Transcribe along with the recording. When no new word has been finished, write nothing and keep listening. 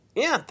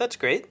Yeah, that's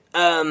great.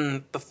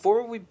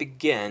 Before we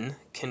begin,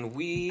 can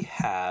we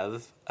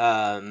have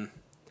a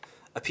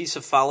piece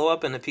of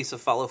follow-up and a piece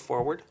of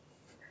follow-forward?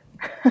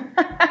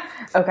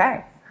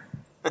 Okay.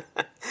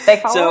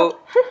 Fake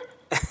follow-up?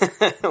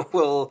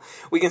 Well,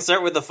 we can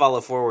start with the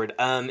follow-forward.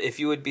 If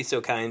you would be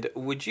so kind,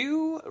 would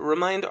you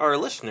remind our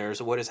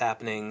listeners what is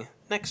happening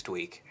next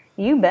week?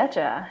 You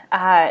betcha.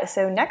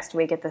 So next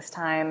week at this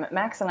time,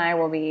 Max and I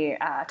will be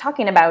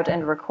talking about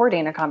and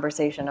recording a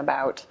conversation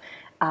about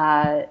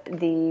now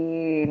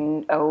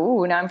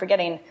I'm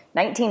forgetting,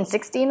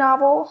 1960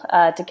 novel,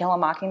 To Kill a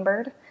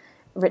Mockingbird,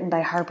 written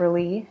by Harper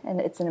Lee, and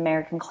it's an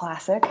American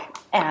classic,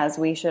 as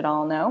we should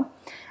all know.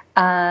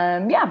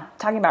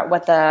 Talking about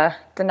what the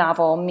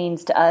novel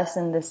means to us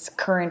in this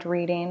current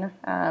reading,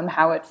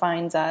 how it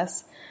finds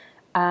us.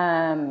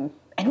 And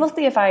we'll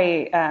see if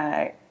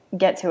I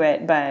get to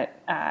it, but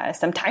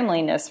some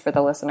timeliness for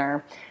the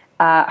listener.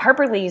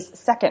 Harper Lee's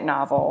second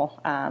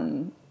novel,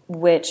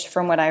 which,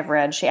 from what I've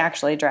read, she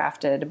actually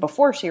drafted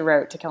before she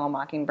wrote To Kill a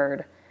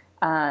Mockingbird,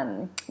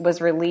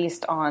 was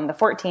released on the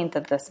 14th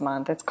of this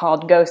month. It's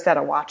called Go Set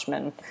a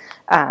Watchman,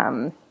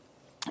 and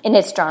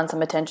it's drawn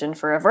some attention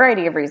for a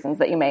variety of reasons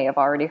that you may have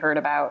already heard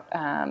about,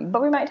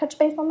 but we might touch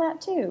base on that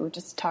too,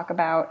 just talk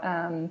about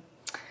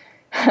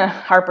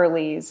Harper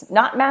Lee's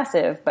not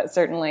massive, but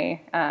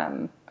certainly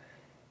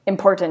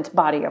important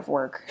body of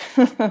work,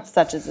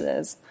 such as it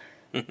is.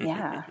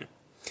 Yeah.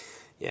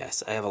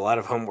 Yes, I have a lot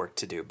of homework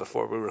to do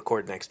before we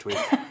record next week.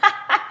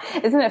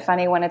 Isn't it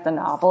funny when it's a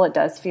novel, it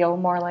does feel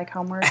more like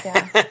homework?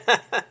 Yeah.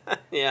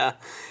 Yeah.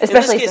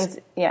 Especially since,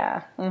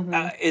 yeah.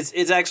 Mm-hmm.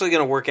 It's actually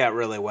going to work out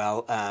really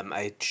well.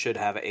 I should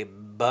have a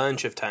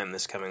bunch of time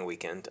this coming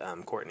weekend.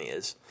 Courtney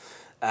is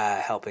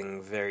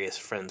helping various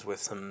friends with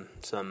some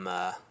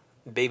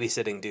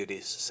babysitting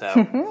duties, so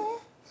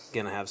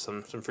going to have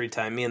some free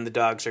time. Me and the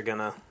dogs are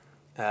going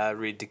to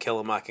read To Kill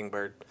a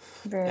Mockingbird.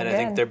 Very and good. I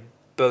think they're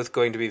both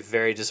going to be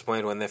very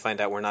disappointed when they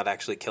find out we're not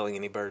actually killing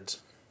any birds.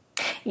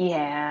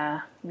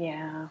 Yeah.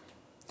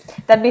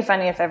 That'd be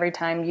funny if every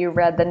time you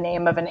read the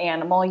name of an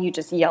animal, you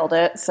just yelled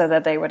it so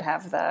that they would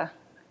have the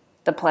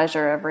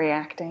pleasure of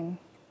reacting.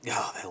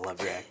 Oh, they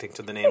love reacting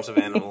to the names of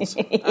animals.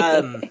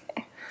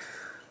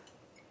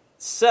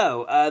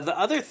 So, the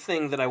other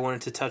thing that I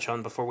wanted to touch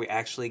on before we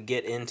actually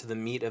get into the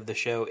meat of the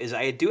show is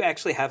I do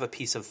actually have a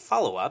piece of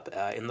follow-up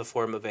in the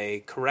form of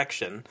a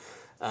correction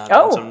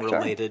on some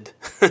related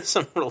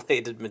some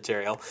related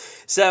material.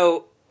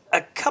 So,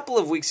 a couple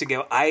of weeks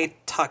ago, I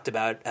talked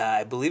about,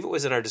 I believe it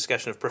was in our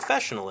discussion of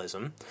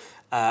professionalism,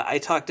 I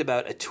talked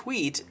about a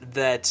tweet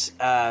that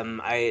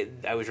I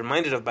was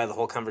reminded of by the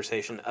whole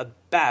conversation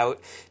about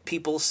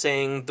people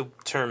saying the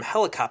term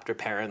helicopter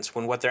parents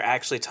when what they're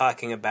actually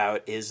talking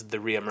about is the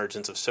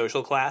reemergence of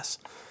social class.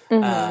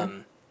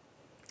 Mm-hmm.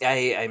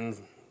 I'm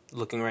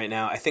looking right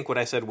now. I think what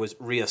I said was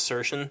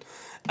reassertion.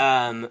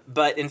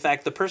 But in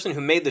fact, the person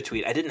who made the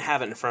tweet, I didn't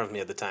have it in front of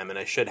me at the time, and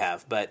I should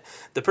have, but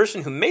the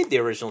person who made the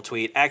original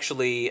tweet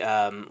actually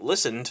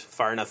listened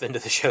far enough into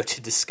the show to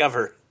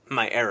discover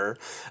my error,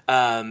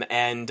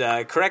 and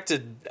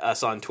corrected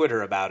us on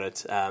Twitter about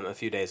it a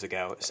few days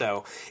ago.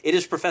 So it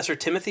is Professor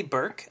Timothy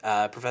Burke,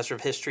 professor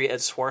of history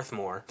at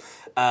Swarthmore,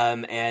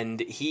 and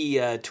he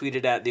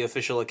tweeted at the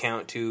official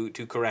account to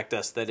correct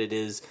us that it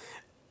is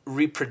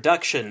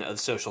reproduction of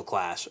social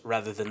class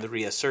rather than the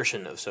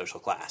reassertion of social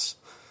class.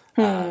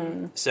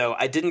 So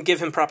I didn't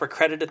give him proper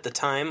credit at the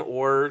time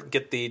or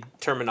get the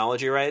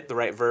terminology right, the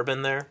right verb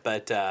in there,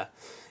 but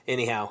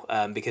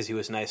anyhow, because he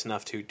was nice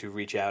enough to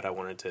reach out, I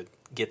wanted to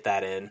get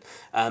that in.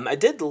 I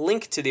did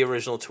link to the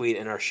original tweet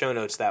in our show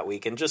notes that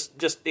week, and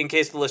just in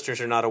case the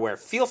listeners are not aware,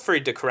 feel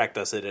free to correct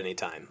us at any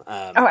time.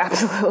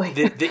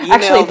 Absolutely. The email,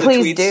 actually, the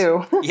please tweets,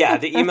 do. Yeah,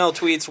 the email,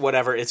 tweets,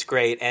 whatever, it's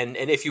great. And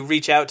if you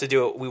reach out to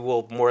do it, we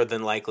will more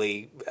than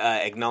likely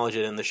acknowledge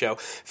it in the show.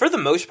 For the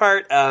most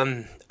part,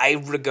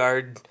 I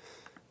regard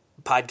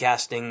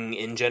podcasting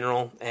in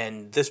general,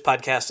 and this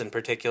podcast in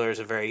particular, is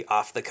a very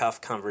off-the-cuff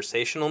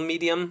conversational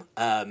medium,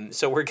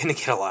 so we're going to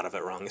get a lot of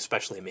it wrong,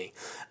 especially me.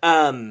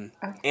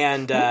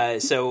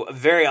 So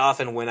very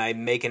often when I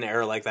make an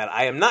error like that,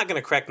 I am not going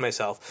to correct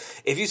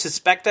myself. If you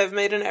suspect I've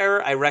made an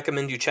error, I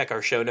recommend you check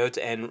our show notes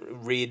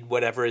and read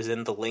whatever is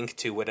in the link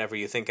to whatever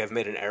you think I've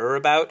made an error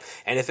about,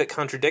 and if it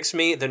contradicts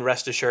me, then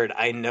rest assured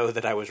I know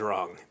that I was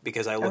wrong,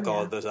 because I look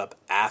all of those up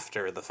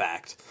after the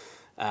fact.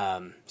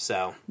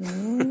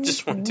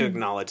 Just wanted to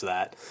acknowledge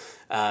that.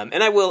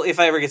 And I will,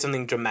 if I ever get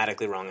something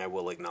dramatically wrong, I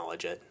will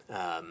acknowledge it,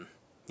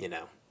 in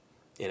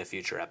a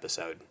future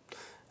episode.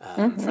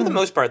 For the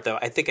most part, though,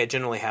 I think I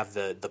generally have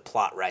the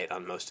plot right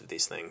on most of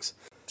these things.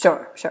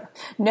 Sure.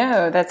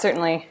 No, that's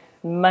certainly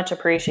much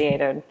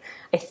appreciated.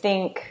 I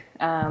think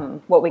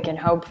what we can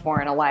hope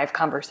for in a live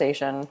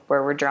conversation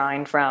where we're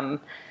drawing from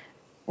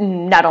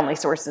not only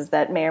sources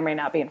that may or may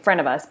not be in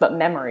front of us, but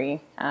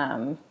memory,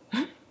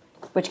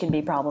 which can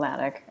be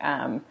problematic.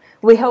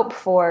 We hope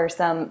for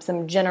some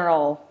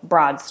general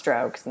broad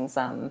strokes and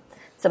some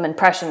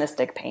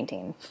impressionistic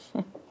painting.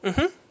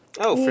 Mm-hmm.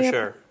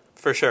 Oh, for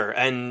for sure.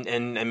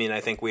 And I mean, I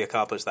think we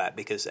accomplished that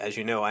because, as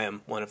you know, I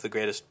am one of the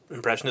greatest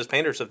Impressionist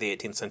painters of the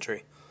 18th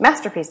century.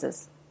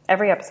 Masterpieces.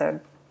 Every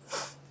episode.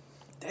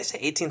 Did I say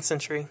 18th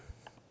century?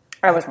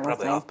 I wasn't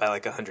probably listening. Off by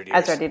like 100 years. I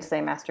was ready to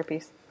say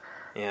masterpiece.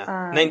 Yeah.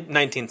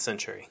 19th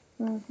century.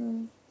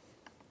 Mm-hmm.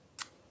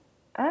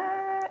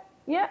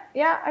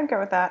 Yeah, I'd go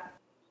with that.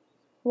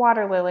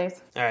 Water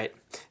lilies. All right.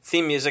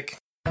 Theme music.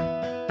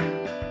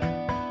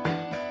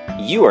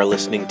 You are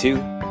listening to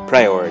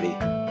Priority,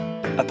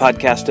 a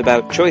podcast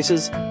about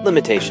choices,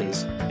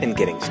 limitations, and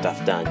getting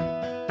stuff done.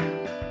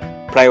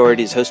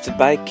 Priority is hosted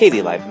by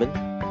Katie Leibman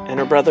and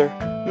her brother,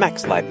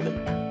 Max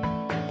Leibman.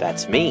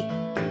 That's me.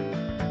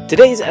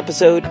 Today's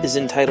episode is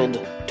entitled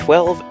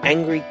 12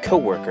 Angry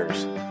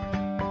Coworkers.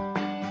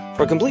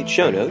 For complete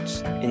show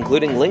notes,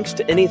 including links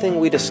to anything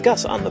we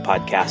discuss on the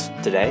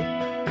podcast today,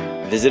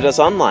 visit us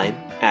online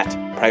at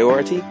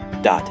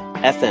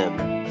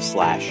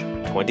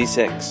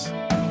priority.fm/26.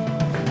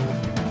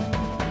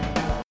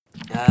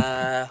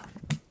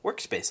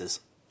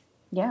 Workspaces.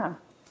 Yeah.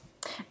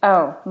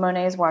 Oh,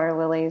 Monet's water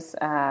lilies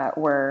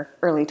were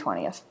early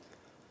 20th.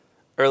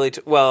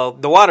 Well,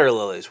 the water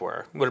lilies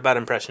were. What about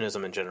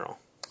Impressionism in general?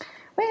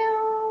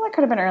 Well, that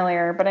could have been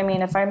earlier, but I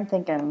mean, if I'm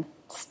thinking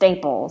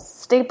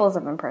staples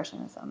of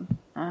Impressionism.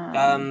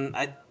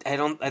 I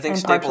think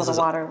Staples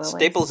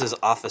is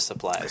office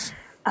supplies.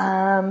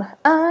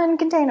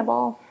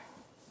 Uncontainable.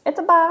 It's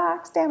a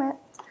box, damn it.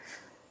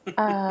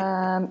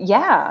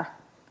 Yeah.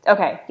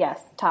 Okay,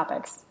 yes,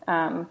 topics.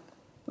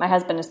 My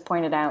husband has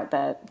pointed out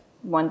that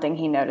one thing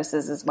he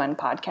notices is when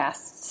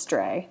podcasts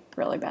stray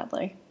really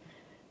badly.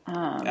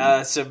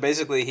 So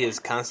basically he is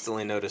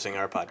constantly noticing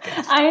our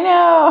podcast. I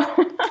know.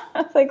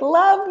 It's like,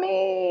 love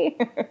me.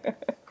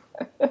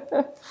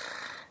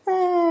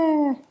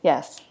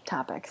 Yes,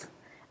 topics.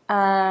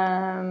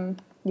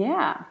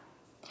 Yeah.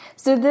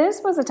 So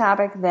this was a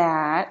topic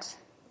that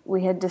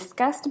we had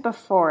discussed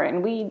before,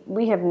 and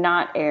we have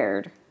not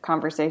aired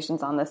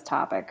conversations on this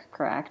topic,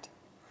 correct?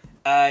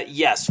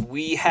 Yes,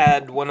 we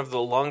had one of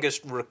the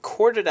longest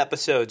recorded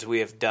episodes we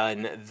have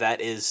done that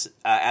is,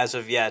 as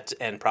of yet,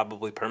 and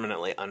probably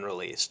permanently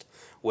unreleased,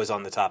 was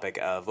on the topic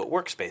of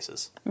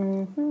workspaces.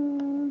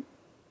 Mm-hmm.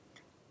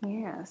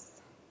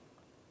 Yes.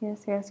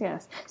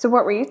 So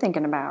what were you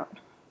thinking about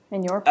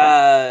in your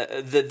part?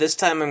 This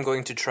time I'm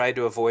going to try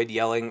to avoid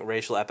yelling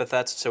racial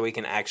epithets so we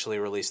can actually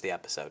release the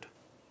episode.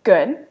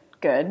 Good.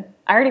 I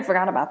already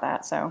forgot about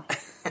that, so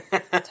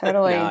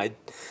totally I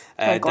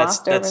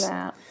glossed over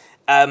that.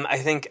 I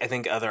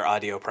think other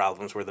audio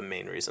problems were the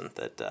main reason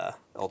that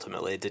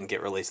ultimately it didn't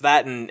get released.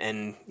 That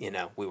and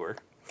we were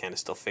kind of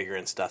still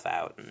figuring stuff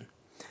out and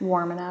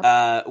warming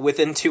up.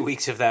 Within 2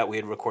 weeks of that, we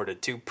had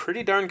recorded 2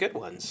 pretty darn good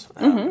ones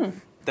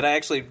that I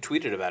actually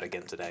tweeted about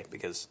again today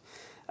because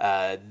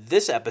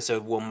this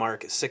episode will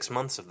mark 6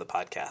 months of the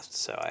podcast.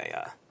 So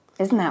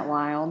isn't that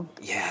wild?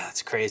 Yeah,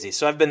 it's crazy.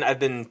 So I've been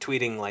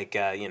tweeting like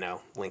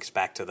links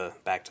back to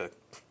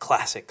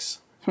classics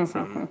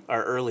from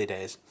our early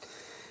days.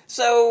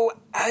 So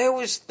I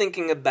was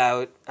thinking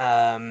about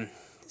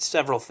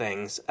several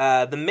things.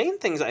 The main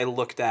things I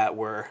looked at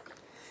were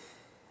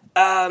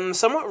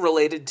somewhat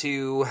related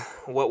to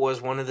what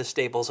was one of the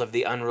staples of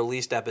the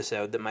unreleased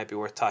episode that might be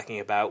worth talking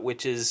about,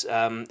 which is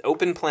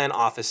open plan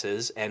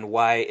offices and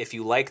why, if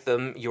you like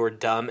them, you're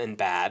dumb and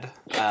bad.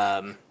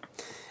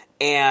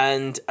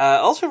 And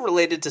also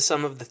related to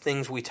some of the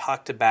things we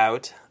talked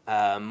about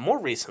more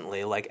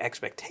recently, like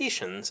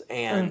expectations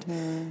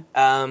and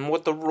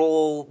what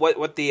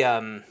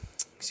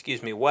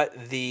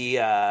the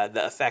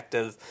effect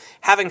of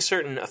having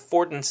certain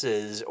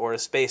affordances or a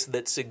space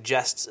that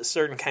suggests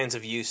certain kinds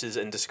of uses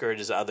and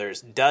discourages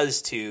others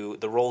does to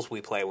the roles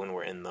we play when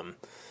we're in them,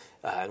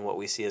 and what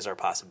we see as our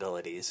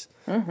possibilities.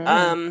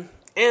 And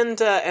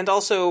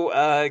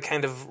also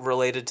kind of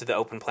related to the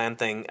open plan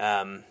thing.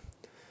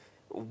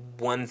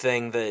 One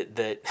thing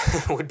that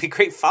would be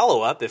great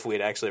follow-up if we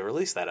had actually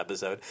released that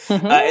episode.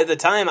 At the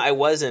time, I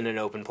was in an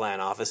open plan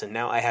office, and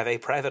now I have a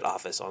private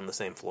office on the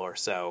same floor.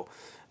 So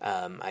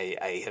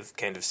I have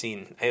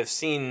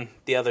seen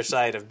the other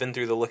side. I've been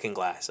through the looking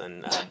glass,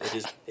 and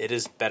it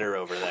is better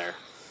over there.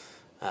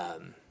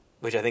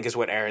 Which I think is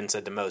what Aaron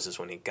said to Moses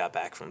when he got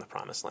back from the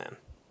Promised Land.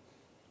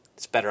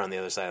 It's better on the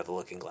other side of the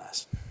looking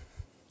glass.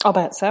 I'll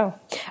bet so.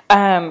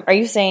 Are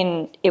you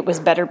saying it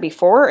was better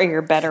before, or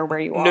you're better where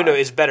you are? No,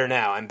 it's better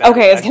now. I'm better.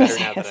 Okay, I was going to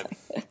say.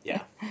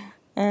 Yeah.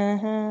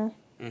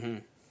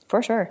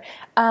 For sure.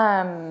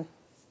 And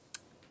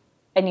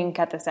you can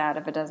cut this out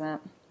if it doesn't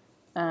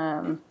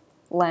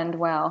lend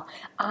well.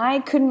 I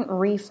couldn't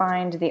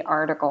re-find the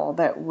article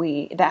that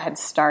had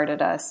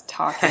started us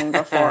talking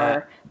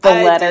before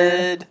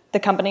the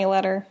company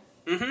letter.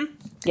 Mm-hmm.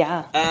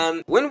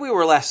 Yeah. When we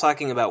were last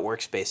talking about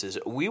workspaces,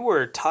 we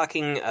were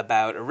talking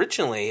about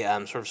originally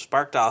sort of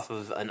sparked off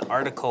of an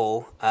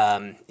article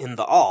in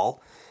the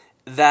All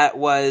that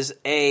was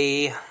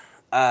it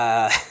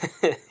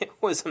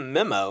was a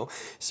memo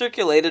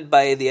circulated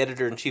by the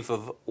editor-in-chief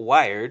of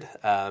Wired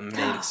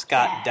named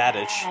Scott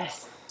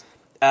Dadich,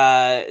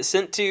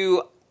 sent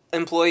to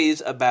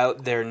employees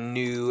about their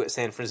new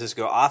San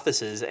Francisco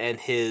offices and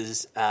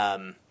his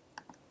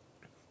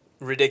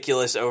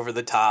ridiculous,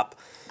 over-the-top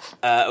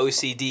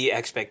OCD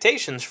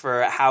expectations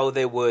for how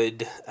they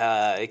would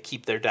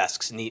keep their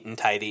desks neat and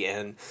tidy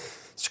and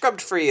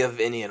scrubbed free of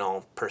any and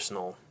all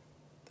personal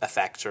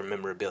effects or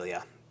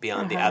memorabilia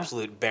beyond the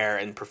absolute bare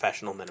and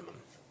professional minimum.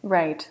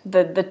 Right.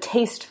 The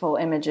tasteful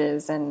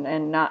images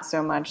and not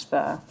so much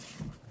the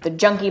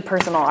junky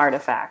personal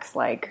artifacts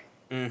like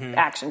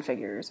action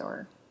figures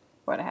or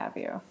what have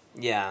you.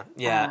 Yeah.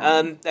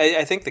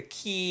 I think the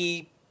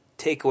key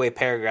takeaway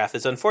paragraph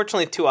is,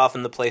 unfortunately, too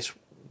often the place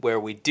where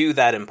we do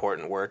that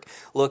important work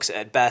looks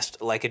at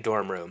best like a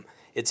dorm room.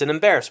 It's an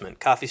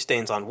embarrassment. Coffee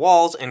stains on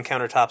walls and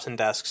countertops and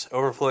desks,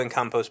 overflowing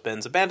compost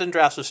bins, abandoned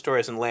drafts of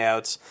stories and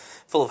layouts,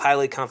 full of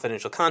highly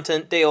confidential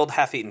content, day-old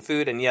half-eaten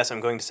food, and yes,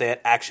 I'm going to say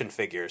it, action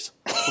figures.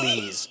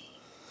 Please.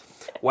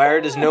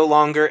 Wired is no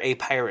longer a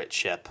pirate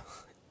ship.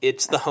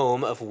 It's the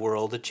home of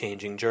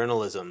world-changing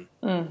journalism.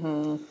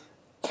 Mm-hmm.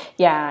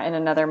 Yeah, in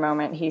another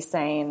moment he's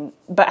saying,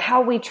 but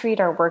how we treat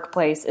our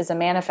workplace is a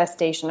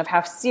manifestation of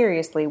how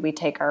seriously we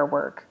take our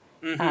work.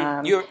 Mm-hmm.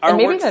 And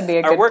maybe that'd be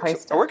a good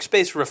place to... Our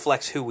workspace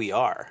reflects who we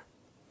are.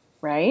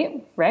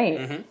 Right.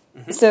 Mm-hmm.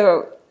 Mm-hmm.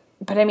 So,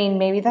 but I mean,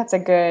 maybe that's a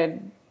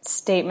good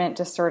statement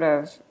to sort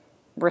of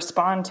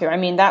respond to. I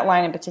mean, that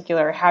line in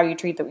particular, how you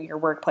treat your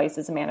workplace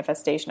is a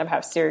manifestation of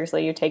how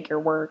seriously you take your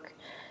work.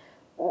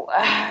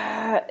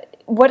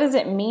 What does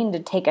it mean to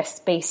take a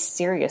space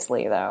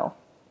seriously, though?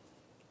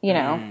 You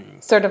know,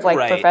 sort of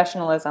like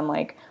professionalism,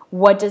 like,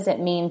 what does it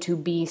mean to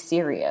be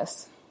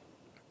serious?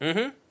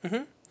 Mm-hmm,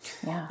 mm-hmm.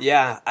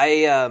 Yeah.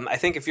 I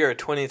think if you're a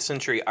 20th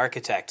century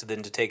architect,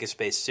 then to take a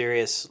space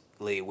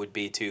seriously would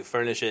be to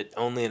furnish it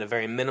only in a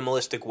very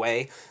minimalistic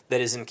way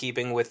that is in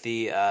keeping with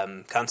the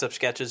concept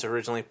sketches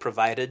originally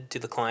provided to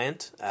the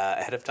client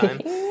ahead of time,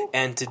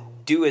 and to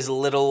do as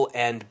little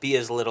and be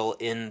as little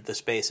in the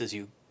space as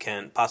you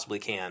possibly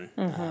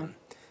can.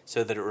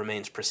 So that it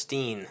remains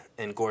pristine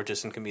and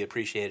gorgeous and can be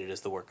appreciated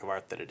as the work of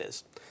art that it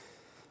is.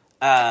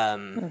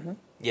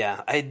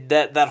 Yeah,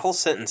 that whole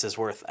sentence is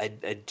worth...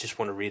 I just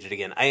want to read it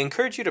again. I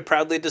encourage you to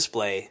proudly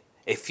display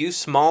a few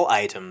small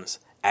items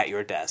at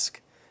your desk,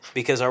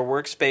 because our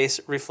workspace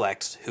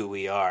reflects who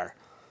we are.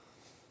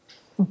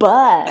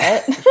 But...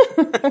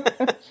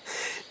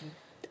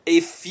 A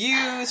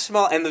few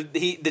small... And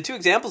the two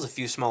examples of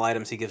few small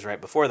items he gives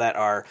right before that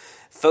are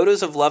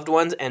photos of loved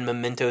ones and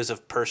mementos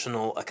of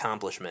personal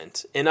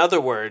accomplishment. In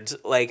other words,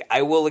 like,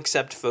 I will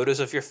accept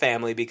photos of your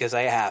family because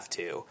I have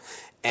to.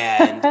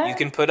 And you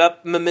can put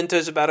up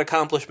mementos about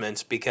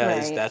accomplishments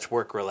because that's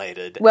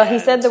work-related. Well, he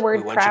said the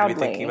word proudly. We want you to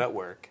be thinking about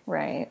work.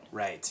 Right.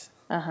 Right.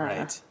 Uh-huh.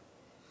 Right.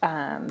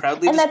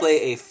 Proudly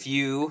display a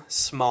few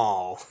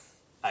small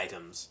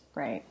items.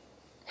 Right.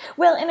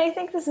 Well, and I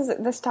think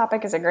this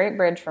topic is a great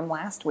bridge from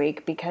last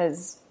week,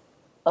 because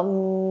a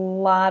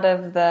lot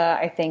of the,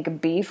 I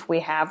think, beef we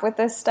have with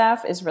this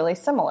stuff is really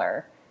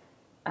similar.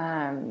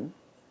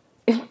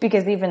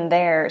 Because even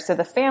there, so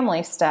the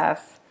family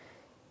stuff,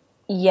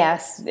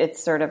 yes,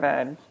 it's sort of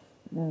a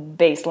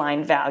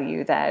baseline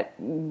value that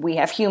we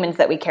have humans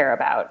that we care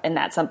about, and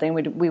that's something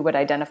we would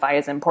identify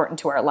as important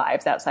to our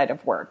lives outside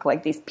of work,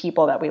 like these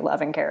people that we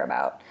love and care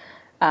about.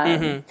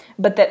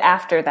 But that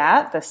after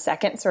that, the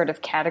second sort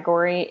of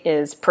category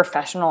is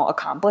professional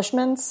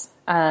accomplishments.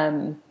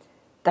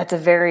 That's a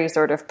very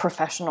sort of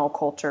professional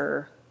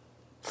culture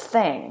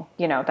thing.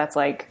 You know, that's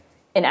like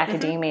in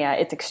academia,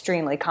 it's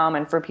extremely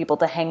common for people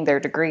to hang their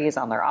degrees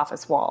on their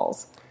office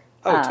walls.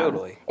 Oh,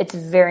 totally. It's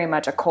very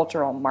much a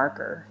cultural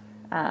marker.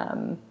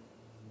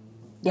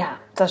 Yeah,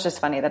 so it's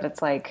just funny that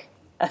it's like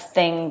a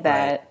thing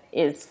that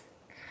is...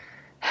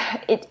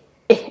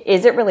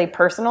 Is it really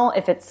personal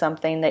if it's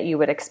something that you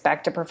would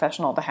expect a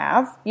professional to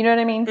have? You know what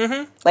I mean?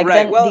 Mm-hmm. Like,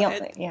 right.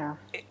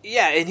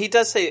 Yeah, and he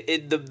does say,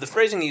 the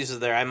phrasing he uses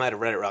there, I might have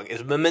read it wrong,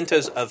 is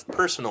mementos of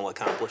personal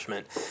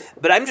accomplishment.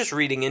 But I'm just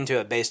reading into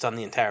it based on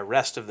the entire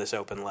rest of this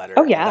open letter.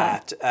 Oh,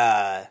 yeah.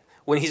 That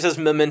when he says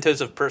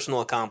mementos of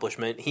personal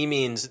accomplishment, he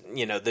means,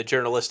 you know, the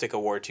journalistic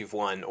awards you've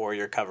won, or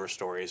your cover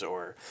stories,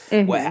 or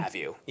what have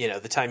you. You know,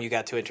 the time you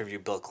got to interview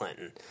Bill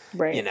Clinton.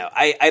 Right. You know,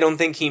 I don't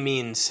think he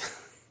means...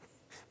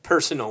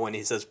 personal when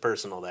he says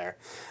personal there.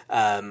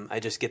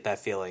 I just get that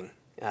feeling,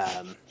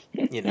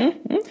 you know.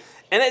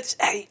 And it's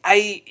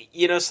I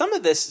you know, some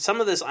of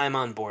this I'm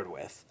on board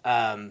with.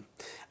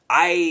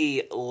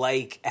 I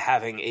like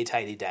having a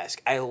tidy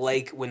desk. I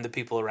like when the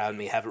people around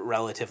me have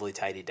relatively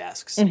tidy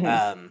desks.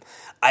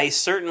 I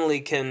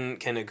certainly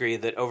can agree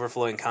that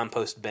overflowing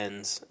compost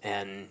bins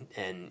and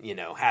you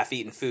know,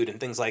 half-eaten food and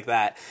things like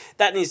that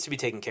needs to be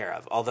taken care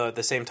of. Although at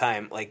the same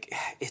time, like,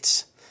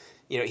 it's...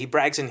 You know, he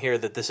brags in here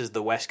that this is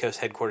the West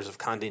Coast headquarters of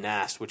Condé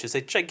Nast, which is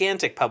a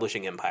gigantic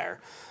publishing empire,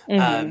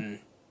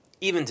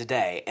 even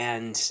today.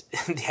 And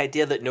the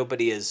idea that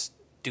nobody is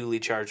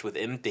duly charged with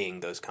emptying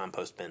those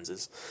compost bins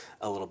is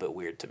a little bit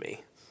weird to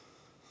me.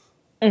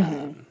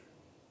 Yeah.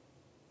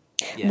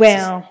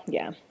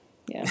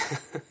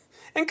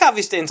 And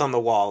coffee stains on the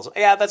walls.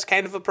 Yeah, that's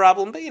kind of a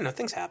problem, but, you know,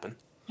 things happen.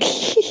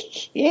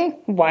 Yeah,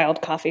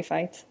 wild coffee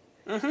fights.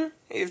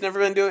 Mm-hmm. You've never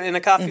been in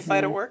a coffee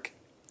fight at work?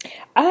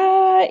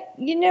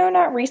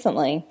 Not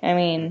recently. I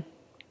mean,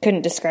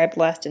 couldn't describe the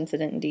last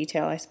incident in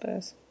detail, I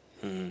suppose.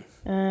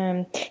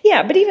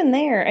 Yeah, but even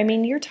there, I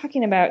mean, you're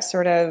talking about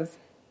sort of,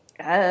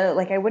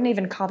 I wouldn't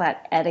even call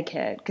that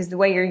etiquette, because the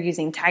way you're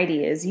using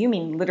tidy is, you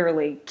mean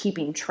literally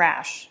keeping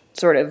trash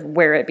sort of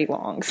where it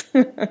belongs.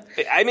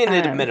 I mean,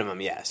 at a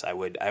minimum, yes. I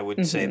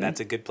would say that's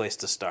a good place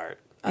to start.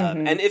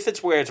 And if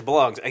it's where it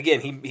belongs,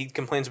 again, he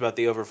complains about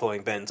the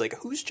overflowing bins. Like,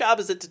 whose job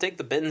is it to take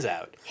the bins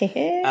out?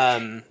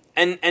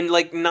 And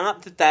like,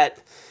 not that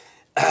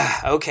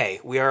okay,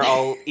 we are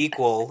all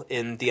equal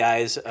in the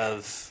eyes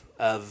of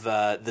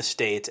the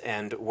state,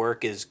 and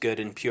work is good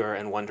and pure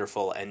and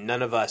wonderful, and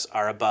none of us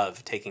are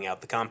above taking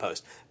out the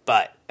compost.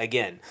 But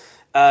again,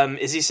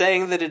 is he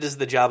saying that it is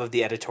the job of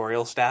the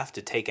editorial staff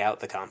to take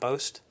out the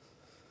compost?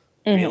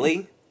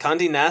 Really?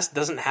 Condé Nast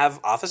doesn't have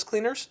office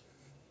cleaners?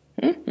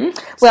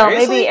 Well,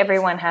 maybe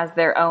everyone has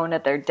their own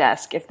at their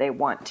desk if they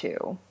want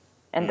to,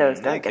 and those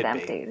don't get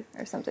emptied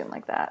or something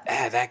like that.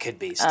 That could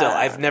be. Still,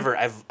 I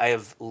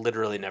have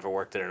literally never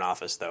worked in an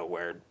office though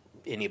where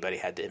anybody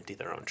had to empty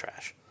their own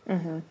trash.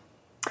 Yeah,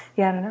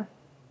 I don't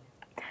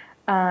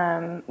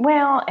know.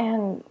 Well,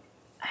 and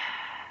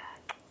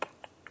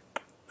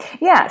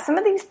yeah, some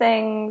of these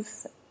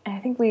things, I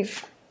think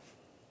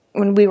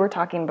when we were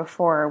talking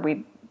before,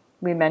 we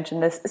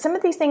mentioned this. Some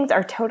of these things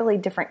are totally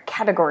different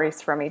categories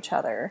from each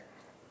other.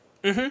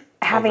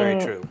 Very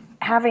true.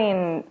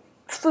 Having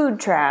food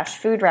trash,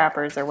 food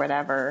wrappers or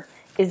whatever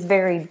is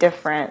very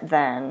different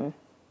than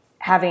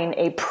having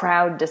a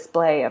proud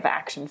display of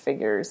action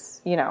figures,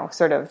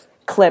 sort of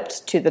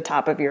clipped to the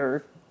top of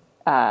your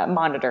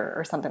monitor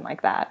or something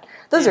like that.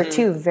 Those are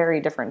two very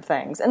different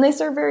things, and they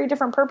serve very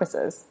different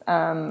purposes.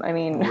 I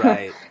mean,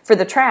 for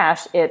the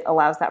trash, it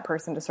allows that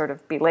person to sort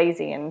of be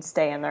lazy and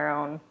stay in their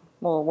own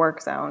little work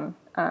zone.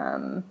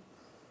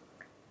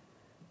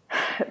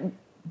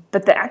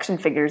 But the action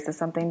figures is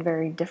something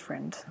very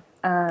different.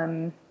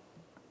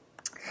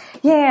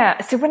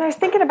 Yeah, so when I was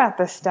thinking about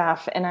this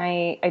stuff, and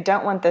I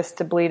don't want this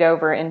to bleed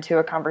over into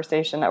a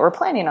conversation that we're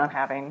planning on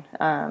having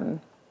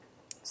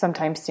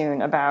sometime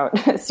soon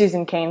about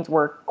Susan Cain's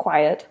work,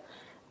 Quiet.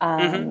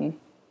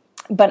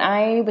 But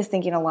I was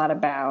thinking a lot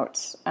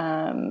about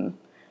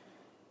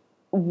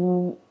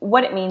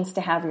what it means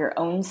to have your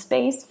own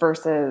space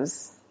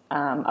versus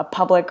a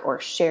public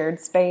or shared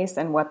space,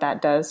 and what that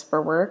does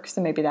for work.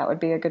 So maybe that would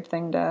be a good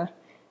thing to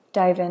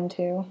dive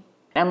into.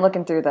 I'm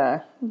looking through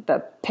the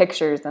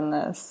pictures in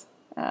this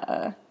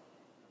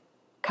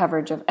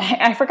coverage of.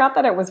 I forgot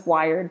that it was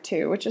Wired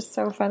too, which is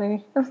so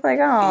funny. It's like,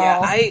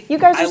 you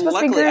guys are supposed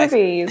to be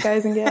groovy, you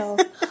guys and gals.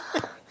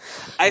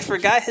 I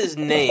forgot his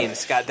name,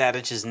 Scott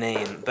Dadich's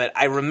name, but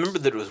I remember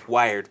that it was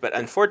Wired. But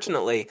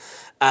unfortunately,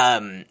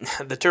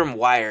 the term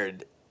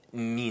Wired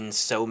means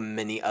so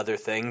many other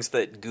things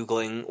that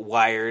Googling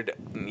Wired,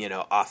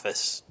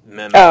 office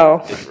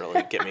memo didn't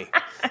really get me.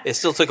 It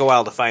still took a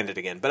while to find it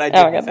again, but I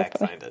did in fact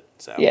find it.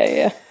 So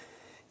yeah.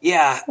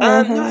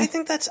 No, I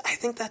think that's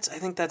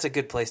a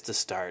good place to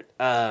start.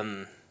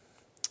 If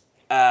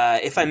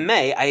I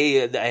may,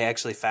 I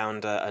actually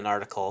found an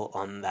article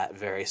on that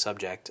very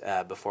subject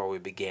before we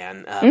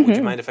began. Would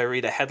you mind if I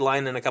read a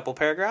headline and a couple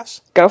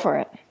paragraphs? Go for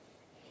it.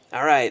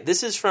 All right.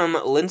 This is from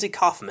Lindsay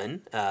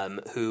Kaufman,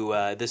 who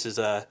this is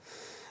a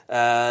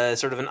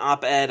sort of an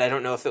op-ed. I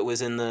don't know if it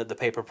was in the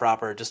paper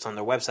proper or just on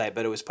their website,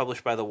 but it was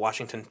published by the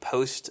Washington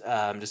Post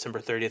December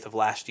 30th of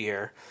last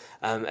year.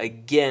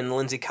 Again,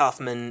 Lindsay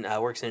Kaufman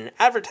works in an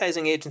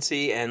advertising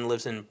agency and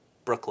lives in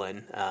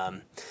Brooklyn.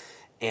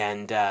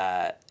 And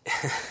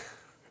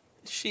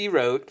she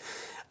wrote,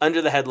 under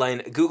the headline,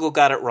 "Google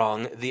got it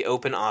wrong. The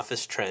open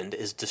office trend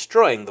is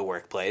destroying the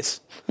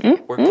workplace.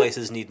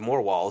 Workplaces need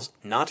more walls,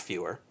 not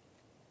fewer."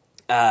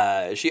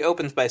 She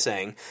opens by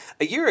saying,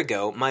 "A year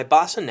ago, my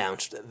boss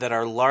announced that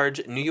our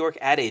large New York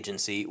ad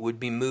agency would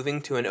be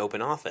moving to an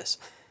open office.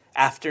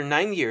 After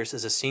 9 years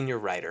as a senior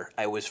writer,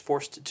 I was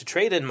forced to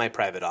trade in my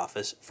private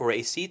office for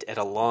a seat at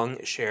a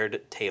long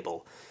shared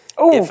table.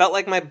 Ooh. It felt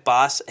like my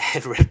boss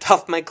had ripped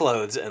off my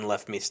clothes and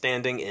left me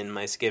standing in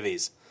my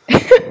skivvies."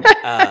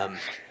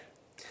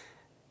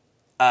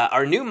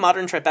 Our new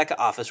modern Tribeca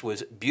office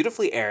was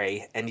beautifully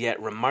airy and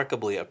yet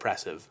remarkably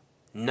oppressive.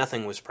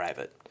 Nothing was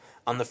private.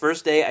 On the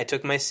first day, I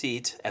took my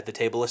seat at the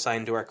table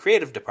assigned to our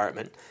creative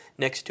department,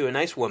 next to a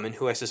nice woman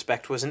who I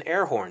suspect was an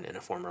air horn in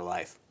a former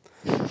life.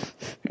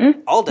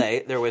 All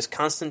day, there was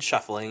constant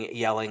shuffling,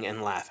 yelling,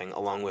 and laughing,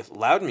 along with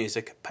loud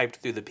music piped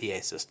through the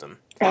PA system.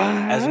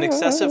 As an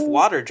excessive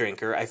water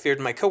drinker, I feared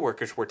my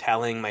coworkers were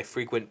tallying my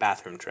frequent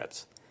bathroom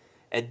trips.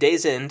 At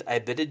day's end, I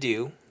bid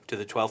adieu to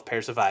the 12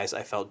 pairs of eyes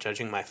I felt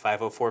judging my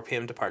 5:04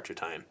 p.m. departure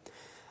time.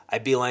 I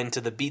beelined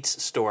to the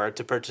Beats store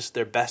to purchase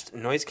their best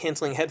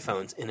noise-canceling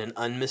headphones in an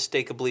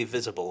unmistakably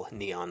visible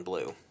neon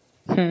blue.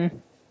 She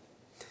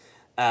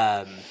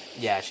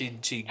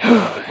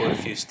quote a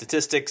few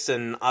statistics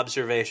and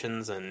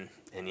observations, and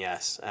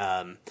yes.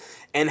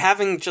 And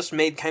having just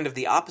made kind of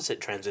the opposite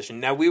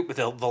transition, now with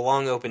the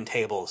long open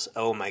tables,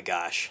 oh my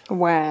gosh.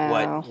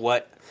 Wow.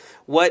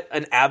 what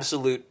an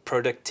absolute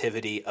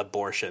productivity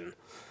abortion.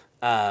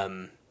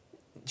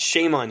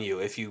 Shame on you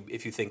if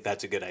you think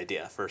that's a good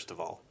idea, first of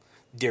all,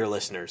 dear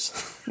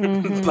listeners.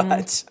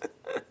 But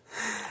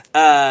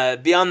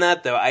beyond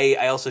that, though,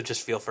 I also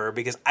just feel for her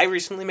because I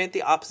recently made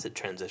the opposite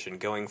transition,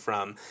 going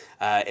from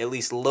at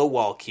least low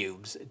wall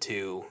cubes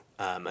to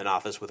an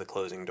office with a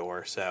closing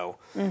door. So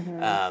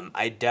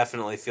I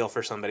definitely feel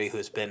for somebody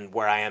who's been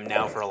where I am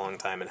now for a long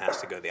time and has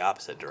to go the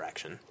opposite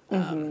direction.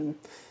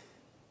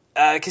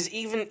 Because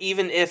even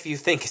if you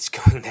think it's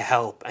going to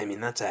help, I mean,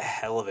 that's a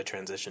hell of a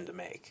transition to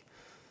make.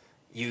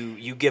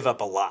 You give up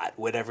a lot,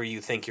 whatever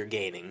you think you're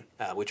gaining,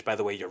 which, by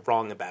the way, you're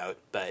wrong about,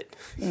 but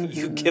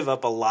you give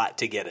up a lot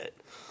to get it.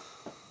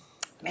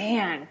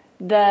 Man,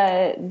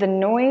 the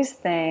noise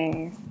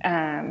thing,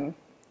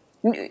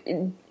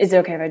 is it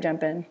okay if I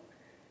jump in?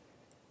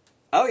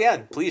 Oh, yeah,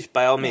 please,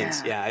 by all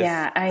means.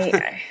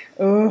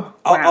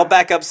 I'll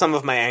back up some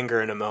of my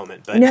anger in a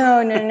moment. But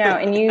No.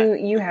 And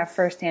you have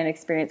firsthand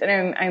experience.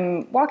 And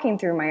I'm walking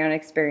through my own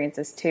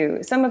experiences, too.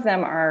 Some of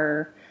them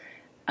are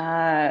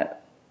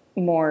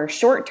more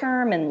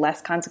short-term and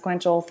less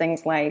consequential,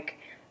 things like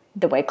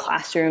the way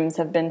classrooms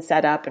have been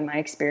set up and my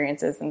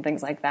experiences and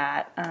things like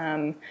that.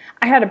 I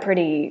had a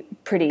pretty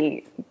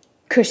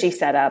cushy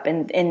setup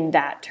in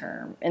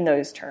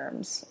those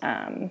terms,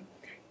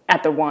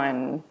 at the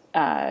one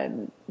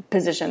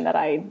position that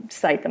I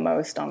cite the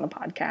most on the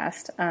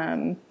podcast,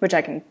 which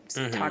I can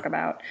talk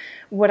about.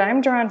 What I'm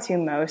drawn to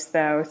most,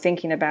 though,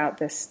 thinking about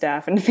this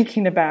stuff and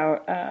thinking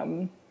about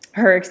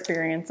her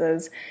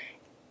experiences,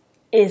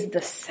 is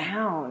the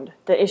sound,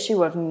 the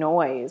issue of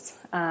noise.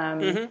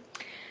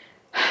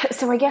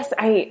 So I guess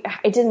I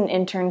did an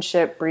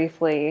internship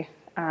briefly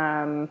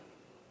at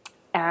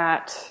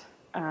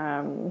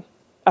a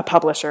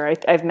publisher.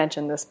 I've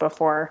mentioned this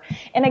before.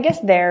 And I guess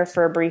there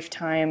for a brief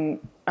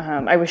time,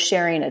 I was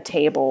sharing a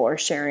table or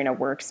sharing a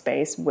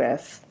workspace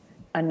with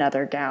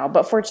another gal.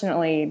 But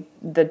fortunately,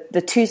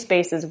 the two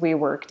spaces we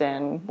worked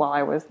in while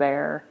I was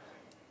there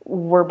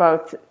were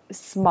both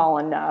small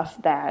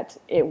enough that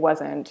it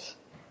wasn't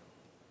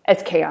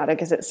as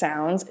chaotic as it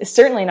sounds. It's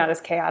certainly not as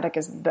chaotic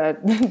as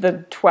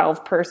the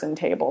 12-person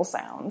table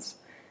sounds.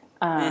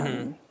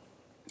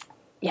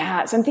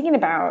 Yeah, so I'm thinking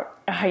about,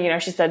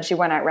 she said she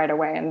went out right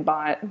away and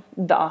bought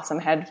the awesome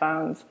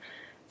headphones.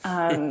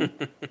 I'm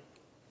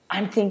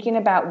thinking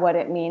about what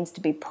it means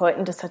to be put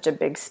into such a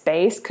big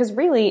space, because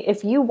really,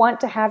 if you want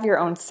to have your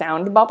own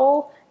sound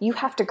bubble, you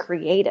have to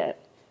create it.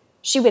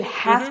 She would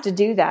have to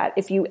do that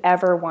if you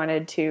ever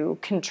wanted to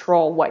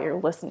control what you're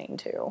listening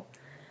to.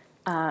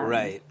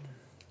 Right.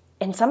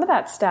 And some of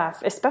that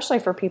stuff, especially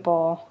for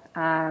people,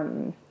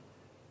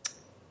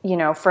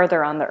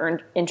 further on the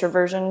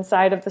introversion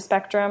side of the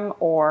spectrum,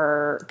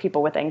 or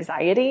people with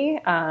anxiety,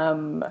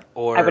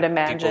 or I would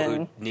imagine people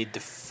who need to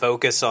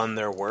focus on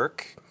their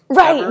work.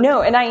 Right. Ever.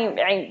 No, and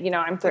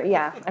I'm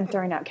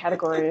throwing out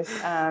categories.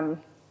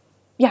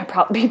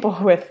 Probably people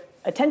with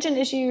attention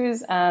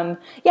issues. And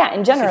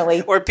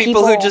generally, or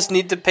people who just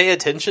need to pay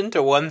attention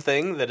to one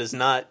thing that is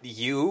not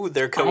you,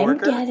 their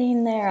coworker. I'm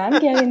getting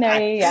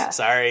there. Yeah.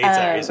 Sorry.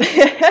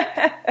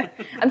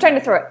 I'm trying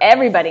to throw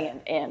everybody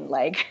in,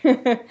 like,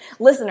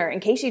 listener, in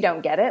case you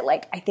don't get it,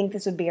 like, I think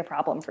this would be a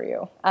problem for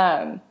you.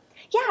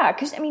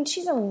 Because,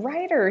 she's a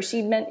writer.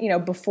 She meant,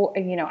 before,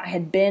 I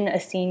had been a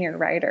senior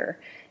writer.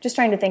 Just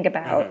trying to think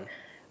about,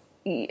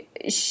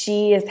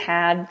 she has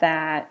had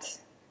that,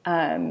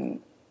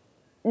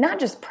 not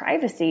just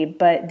privacy,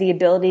 but the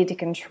ability to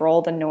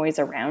control the noise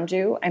around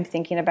you. I'm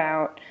thinking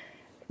about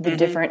the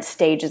different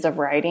stages of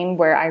writing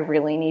where I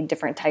really need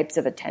different types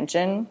of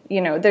attention.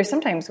 There's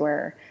sometimes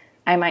where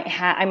I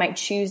might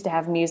choose to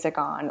have music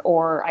on,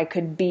 or I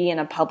could be in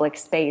a public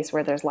space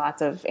where there's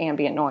lots of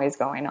ambient noise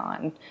going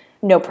on.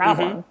 No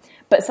problem.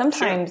 But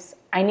sometimes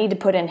I need to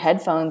put in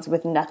headphones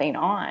with nothing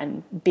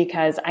on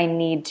because I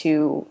need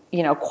to,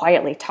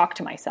 quietly talk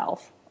to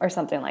myself or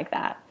something like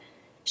that.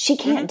 She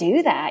can't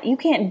do that. You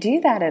can't do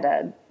that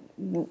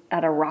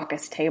at a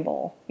raucous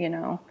table,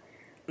 No.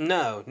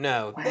 Wow.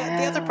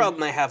 The other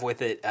problem I have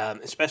with it,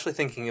 especially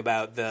thinking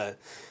about the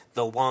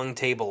long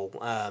table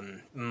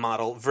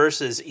model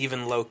versus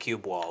even low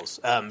cube walls,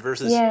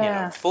 versus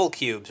full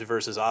cubes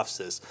versus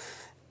offices.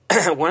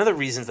 One of the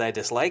reasons that I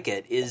dislike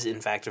it is, in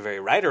fact, a very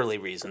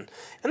writerly reason.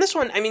 And this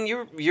one,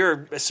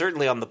 you're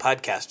certainly on the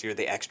podcast, you're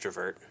the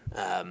extrovert.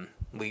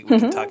 We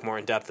can talk more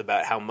in depth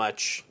about how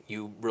much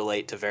you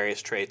relate to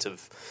various traits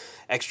of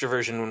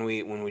extroversion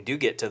when we do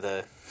get to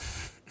the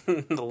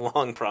the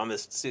long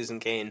promised Susan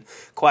Cain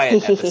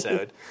quiet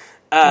episode.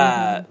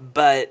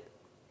 But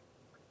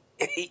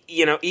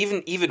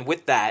even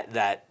with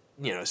that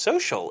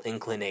social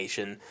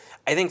inclination,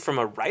 I think from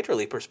a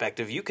writerly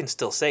perspective, you can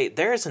still say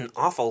there is an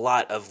awful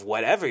lot of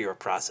whatever your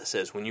process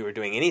is when you were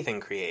doing anything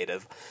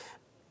creative,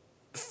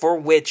 for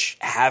which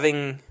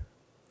having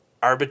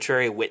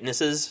arbitrary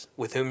witnesses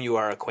with whom you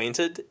are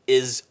acquainted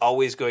is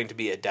always going to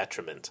be a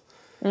detriment.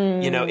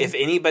 If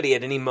anybody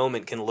at any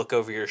moment can look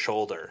over your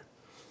shoulder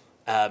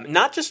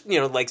Not just,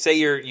 like say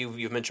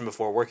you've mentioned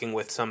before working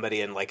with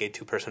somebody in like a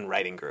 2-person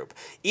writing group.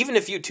 Even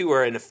if you two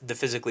are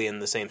physically in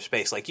the same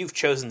space, like you've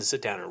chosen to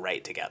sit down and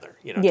write together,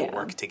 to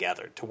work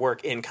together, to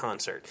work in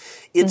concert.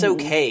 It's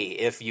okay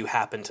if you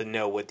happen to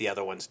know what the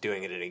other one's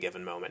doing at any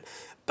given moment.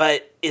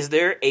 But is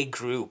there a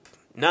group,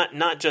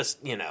 not just,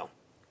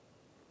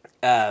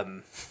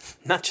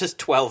 not just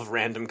 12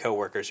 random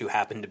coworkers who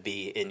happen to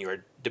be in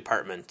your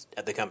department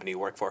at the company you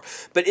work for,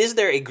 but is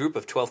there a group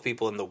of 12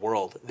 people in the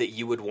world that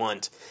you would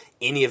want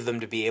any of them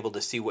to be able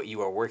to see what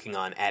you are working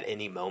on at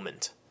any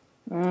moment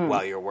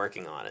while you're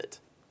working on it?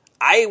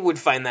 I would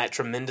find that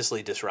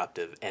tremendously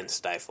disruptive and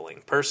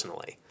stifling,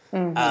 personally.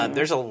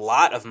 There's a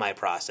lot of my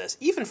process,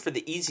 even for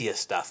the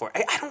easiest stuff, where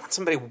I don't want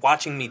somebody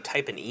watching me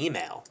type an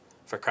email,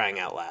 for crying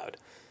out loud.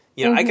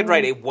 I could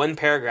write a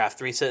 1-paragraph,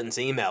 3-sentence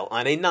email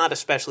on a not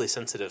especially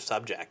sensitive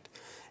subject.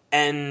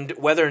 And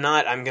whether or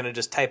not I'm going to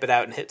just type it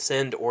out and hit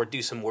send or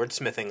do some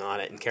wordsmithing on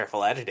it and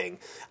careful editing,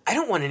 I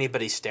don't want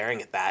anybody staring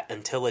at that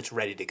until it's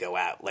ready to go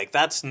out. Like,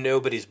 that's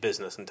nobody's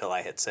business until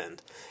I hit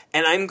send.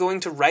 And I'm going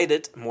to write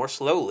it more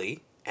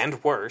slowly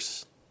and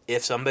worse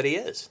if somebody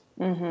is.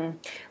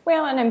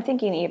 Well, and I'm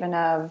thinking even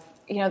of,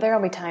 there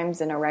will be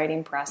times in a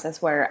writing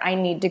process where I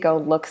need to go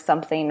look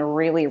something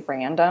really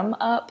random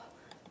up.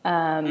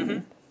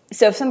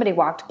 So if somebody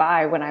walked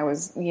by when I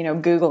was,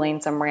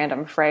 Googling some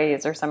random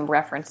phrase or some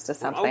reference to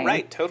something. Oh,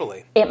 right,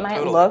 totally. It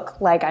might look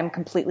like I'm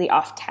completely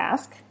off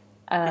task.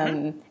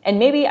 And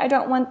maybe I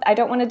don't want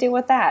to deal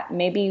with that.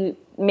 Maybe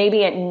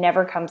it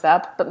never comes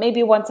up, but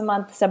maybe once a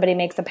month somebody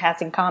makes a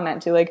passing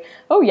comment to like,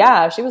 oh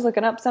yeah, she was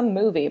looking up some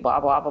movie, blah,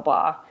 blah, blah,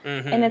 blah.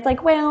 And it's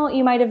like, well,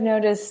 you might have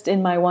noticed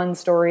in my one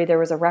story there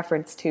was a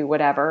reference to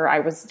whatever. I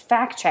was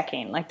fact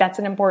checking. Like, that's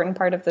an important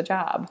part of the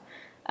job.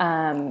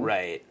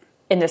 Right.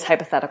 In this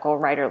hypothetical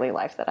writerly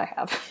life that I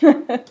have.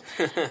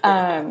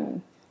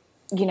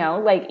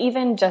 Like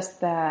even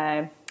just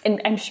and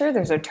I'm sure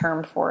there's a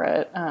term for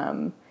it,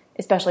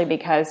 especially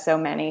because so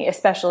many,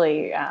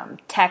 especially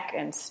tech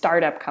and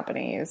startup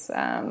companies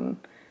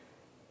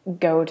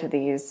go to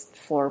these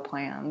floor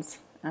plans.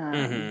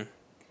 So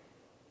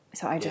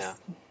I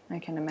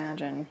can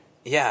imagine.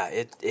 Yeah,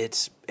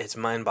 it's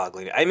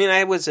mind-boggling. I mean,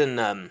 I was in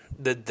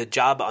the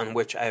job on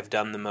which I have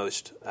done the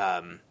most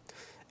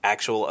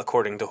actual,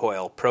 according to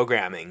Hoyle,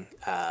 programming.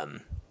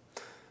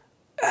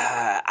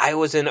 I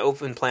was in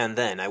Open Plan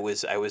then. I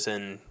was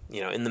in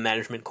in the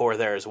management core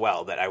there as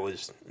well, but I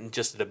was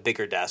just at a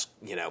bigger desk,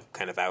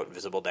 kind of out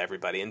visible to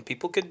everybody, and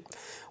people could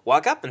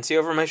walk up and see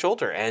over my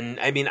shoulder. And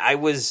I mean, I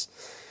was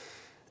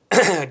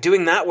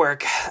doing that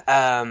work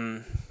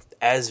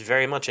as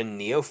very much a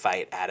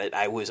neophyte at it.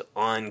 I was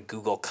on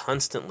Google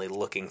constantly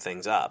looking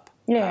things up.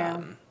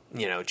 Yeah.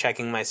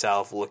 Checking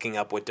myself, looking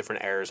up what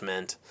different errors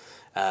meant.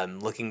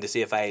 Looking to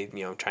see if I,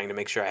 trying to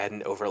make sure I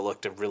hadn't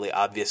overlooked a really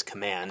obvious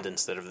command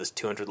instead of this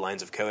 200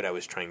 lines of code I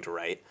was trying to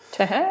write.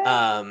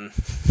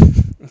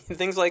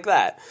 Things like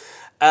that.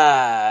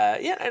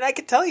 And I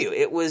could tell you,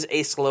 it was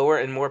a slower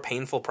and more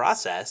painful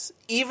process,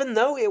 even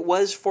though it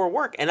was for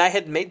work. And I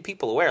had made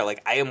people aware,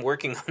 like, I am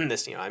working on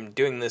this, I'm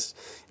doing this,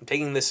 I'm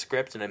taking this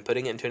script and I'm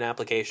putting it into an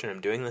application,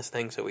 I'm doing this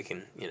thing so we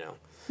can,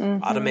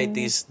 automate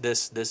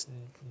this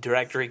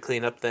directory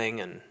cleanup thing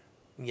and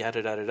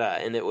yada da da da.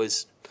 And it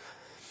was...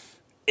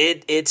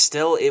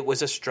 It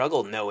was a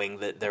struggle knowing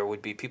that there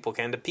would be people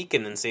kind of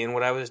peeking and seeing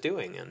what I was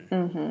doing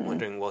and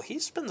wondering, well, he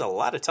spends a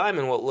lot of time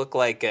in what look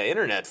like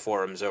internet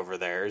forums over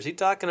there. Is he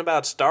talking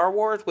about Star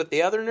Wars with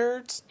the other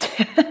nerds?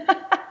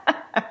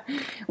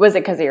 Was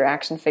it because of your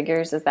action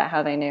figures? Is that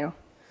how they knew?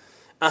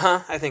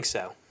 I think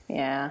so.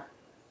 Yeah.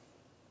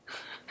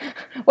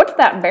 What's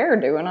that bear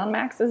doing on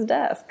Max's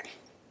desk?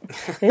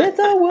 It's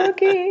a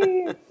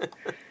Wookiee.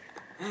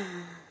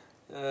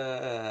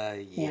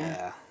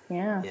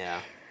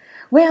 Yeah.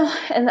 Well,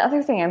 and the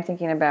other thing I'm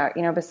thinking about,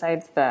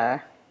 besides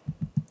the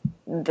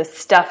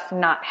stuff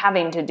not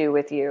having to do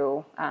with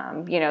you,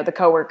 the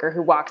coworker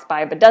who walks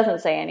by but doesn't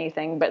say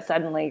anything, but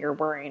suddenly you're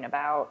worrying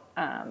about,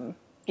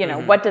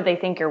 what do they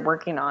think you're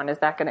working on? Is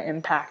that going to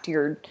impact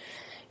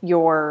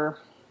your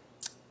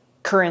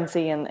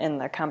currency in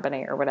the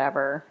company or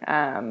whatever?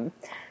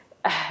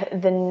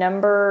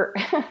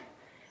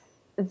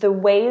 The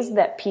ways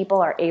that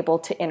people are able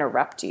to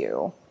interrupt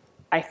you,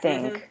 I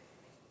think.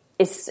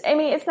 It's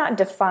not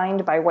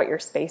defined by what your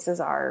spaces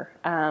are,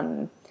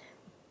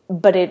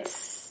 but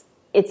it's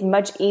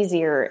much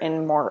easier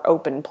in more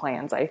open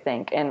plans, I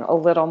think, and a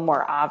little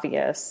more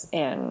obvious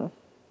in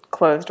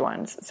closed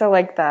ones. So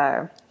like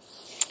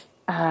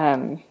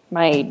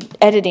my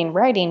editing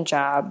writing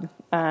job,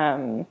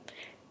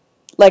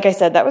 like I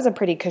said, that was a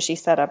pretty cushy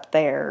setup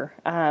there.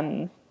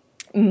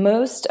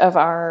 Most of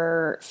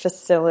our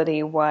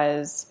facility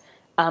was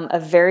a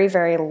very,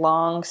 very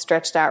long,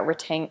 stretched out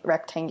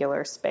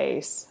rectangular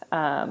space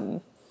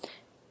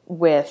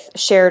with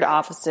shared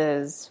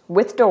offices,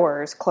 with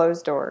doors,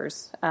 closed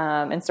doors,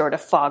 and sort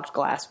of fogged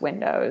glass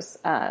windows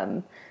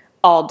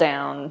all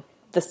down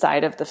the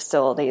side of the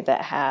facility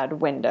that had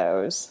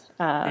windows.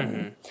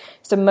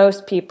 So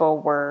most people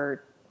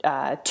were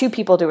 2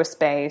 people to a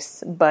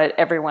space, but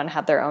everyone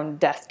had their own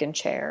desk and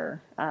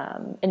chair,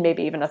 and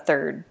maybe even a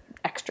third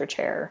extra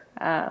chair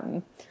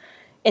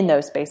in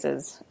those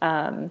spaces.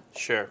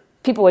 Sure.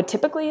 People would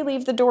typically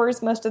leave the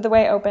doors most of the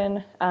way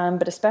open,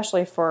 but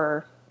especially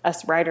for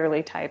us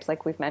writerly types,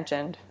 like we've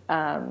mentioned,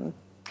 or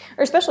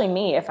especially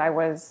me, if I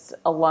was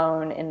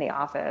alone in the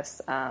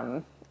office,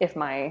 if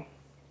my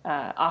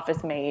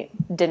office mate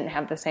didn't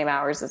have the same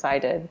hours as I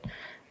did,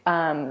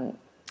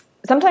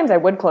 sometimes I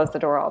would close the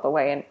door all the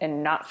way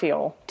and not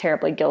feel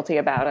terribly guilty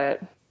about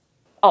it.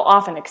 I'll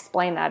often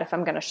explain that if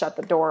I'm going to shut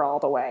the door all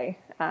the way,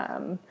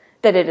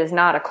 that it is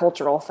not a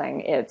cultural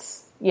thing.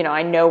 It's,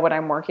 I know what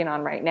I'm working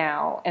on right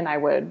now, and I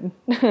would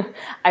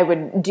I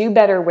would do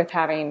better with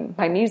having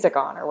my music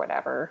on or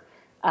whatever,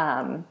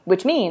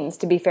 which means,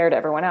 to be fair to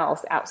everyone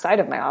else outside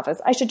of my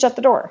office, I should shut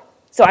the door.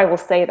 So I will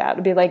say that.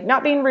 It'd be like,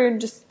 not being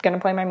rude, just going to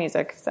play my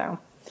music. So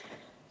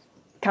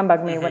come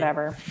bug me,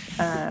 whatever.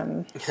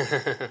 I'm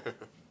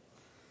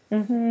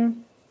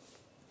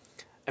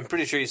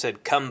pretty sure you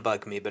said come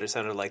bug me, but it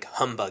sounded like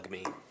humbug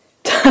me.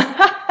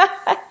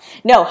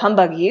 No,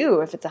 humbug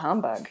you if it's a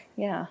humbug.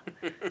 Yeah.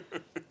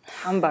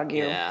 Humbug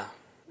you. Yeah.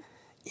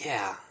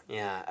 Yuck.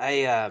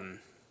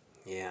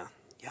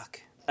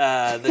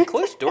 The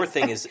closed door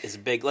thing is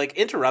big. Like,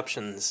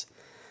 interruptions.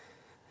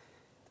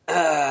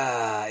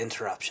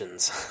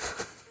 Interruptions.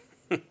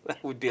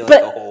 That would be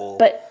like a whole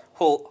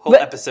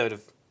episode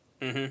of...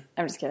 I'm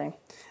just kidding.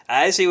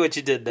 I see what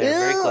you did there.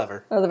 Very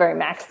clever. That was a very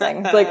Max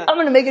thing. It's like, I'm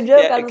going to make a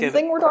joke out of the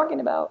thing we're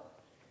talking about.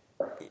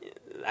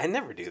 I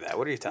never do that.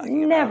 What are you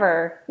talking about?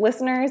 Never.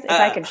 Listeners, if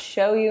I could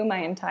show you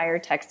my entire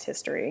text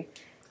history.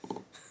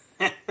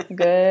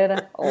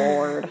 Good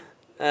Lord.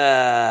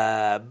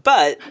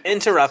 But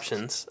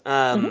interruptions.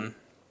 We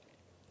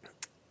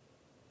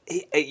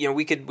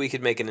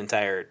could make an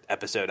entire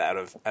episode out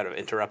of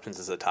interruptions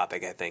as a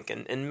topic, I think,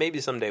 and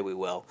maybe someday we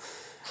will.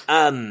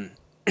 The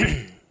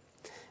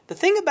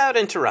thing about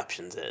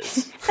interruptions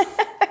is,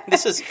 I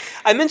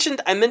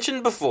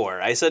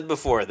said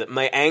before that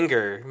my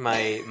anger,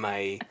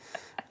 my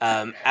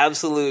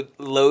absolute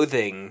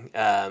loathing,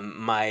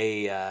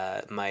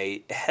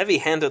 my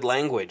heavy-handed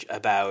language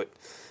about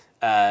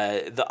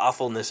the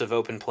awfulness of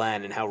open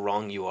plan and how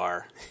wrong you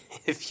are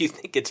if you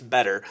think it's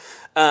better.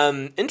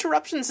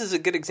 Interruptions is a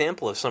good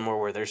example of somewhere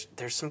where there's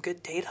some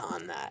good data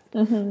on that.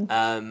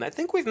 I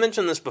think we've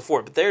mentioned this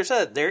before, but there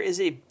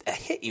is a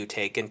hit you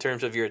take in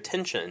terms of your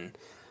attention.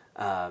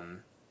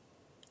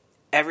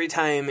 Every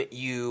time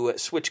you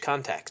switch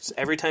contexts,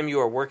 every time you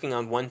are working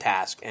on one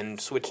task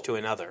and switch to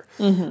another,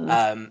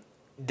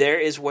 there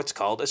is what's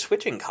called a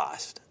switching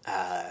cost.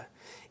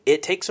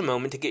 It takes a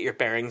moment to get your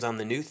bearings on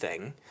the new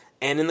thing,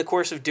 and in the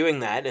course of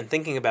doing that and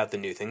thinking about the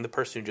new thing, the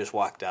person who just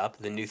walked up,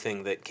 the new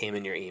thing that came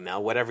in your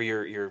email, whatever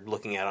you're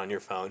looking at on your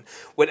phone,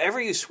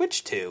 whatever you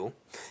switch to,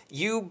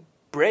 you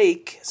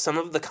break some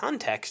of the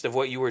context of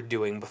what you were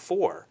doing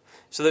before.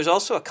 So there's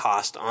also a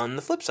cost on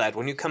the flip side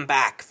when you come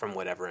back from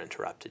whatever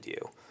interrupted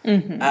you.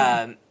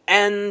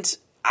 And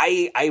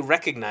I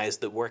recognize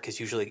that work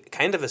is usually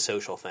kind of a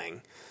social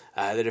thing,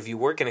 that if you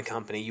work in a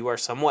company, you are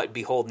somewhat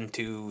beholden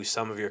to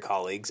some of your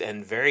colleagues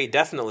and very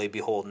definitely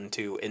beholden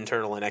to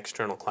internal and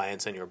external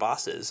clients and your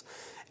bosses.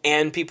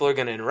 And people are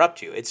going to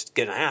interrupt you. It's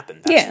going to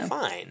happen. That's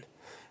fine.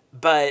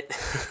 But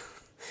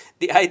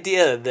the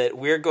idea that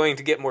we're going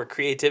to get more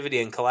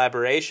creativity and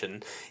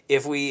collaboration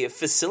if we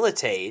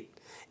facilitate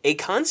a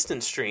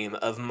constant stream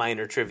of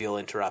minor trivial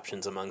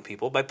interruptions among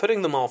people by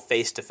putting them all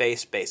face to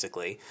face,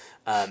 basically,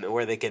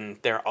 where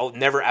they're all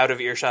never out of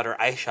earshot or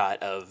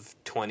eyeshot of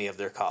 20 of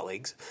their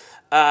colleagues.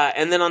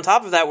 And then on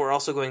top of that, we're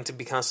also going to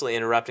be constantly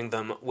interrupting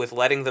them with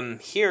letting them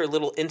hear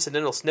little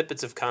incidental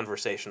snippets of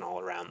conversation all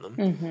around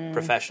them,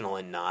 professional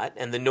and not,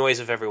 and the noise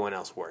of everyone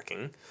else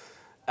working.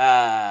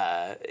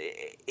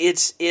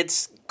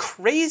 It's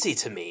crazy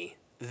to me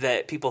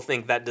that people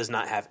think that does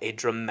not have a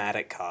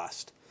dramatic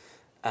cost.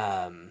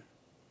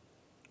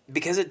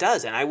 Because it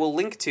does, and I will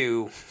link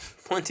to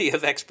plenty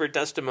of expert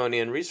testimony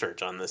and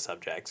research on this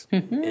subject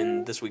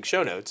in this week's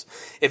show notes,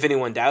 if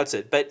anyone doubts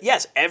it. But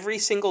yes, every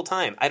single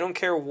time, I don't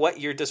care what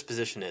your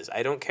disposition is.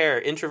 I don't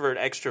care, introvert,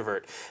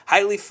 extrovert,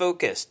 highly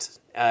focused,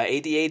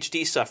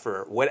 ADHD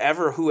sufferer,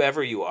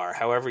 whoever you are,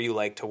 however you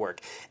like to work.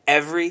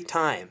 Every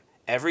time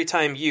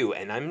you,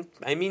 and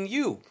I mean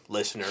you,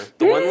 listener,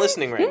 the one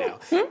listening right now,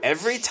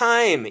 every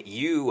time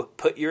you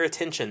put your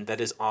attention that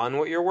is on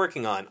what you're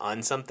working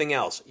on something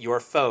else,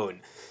 your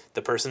phone,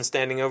 the person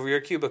standing over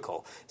your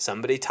cubicle,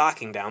 somebody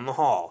talking down the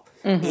hall,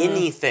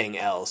 anything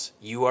else,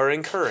 you are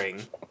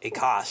incurring a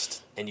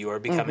cost, and you are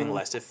becoming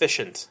less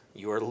efficient.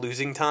 You are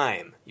losing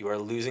time. You are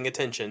losing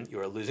attention. You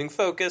are losing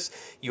focus.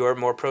 You are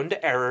more prone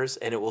to errors,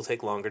 and it will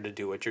take longer to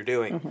do what you're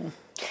doing.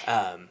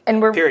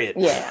 And we're period.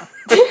 Yeah.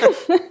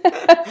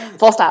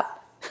 Full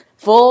stop.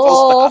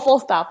 Full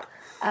stop.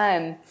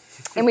 And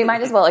we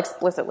might as well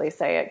explicitly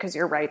say it because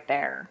you're right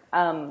there.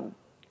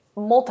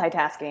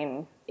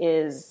 Multitasking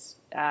is,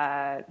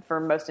 for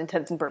most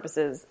intents and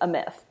purposes, a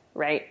myth,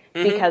 right?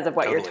 Because of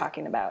what you're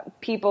talking about.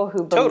 People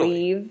who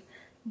believe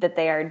that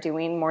they are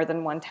doing more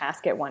than one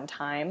task at one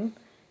time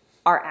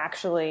are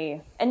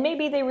actually, and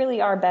maybe they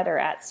really are better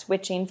at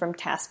switching from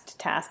task to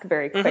task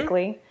very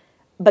quickly,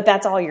 but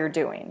that's all you're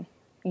doing.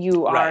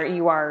 You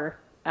are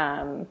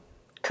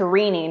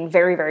careening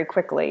very, very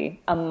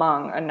quickly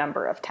among a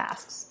number of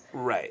tasks.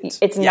 Right.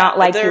 It's not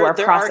like you are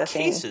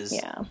processing. Are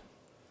cases,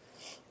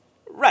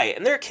 right,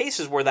 and there are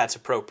cases where that's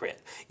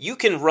appropriate. You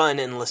can run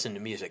and listen to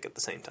music at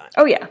the same time.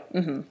 Oh, yeah.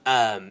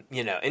 Mm-hmm.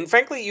 You know, and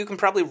frankly, you can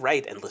probably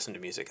write and listen to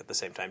music at the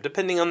same time,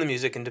 depending on the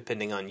music and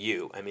depending on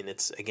you. I mean,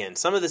 it's, again,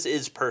 some of this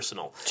is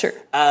personal. Sure.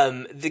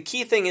 The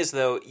key thing is,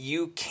 though,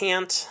 you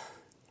can't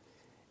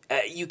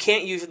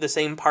use the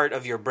same part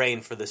of your brain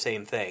for the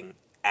same thing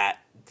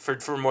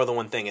for more than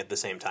one thing at the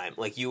same time.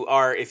 Like,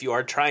 if you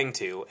are trying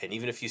to, and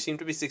even if you seem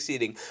to be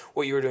succeeding,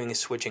 what you are doing is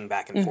switching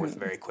back and forth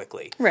very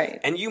quickly. Right.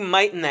 And you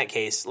might, in that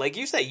case, like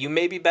you say, you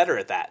may be better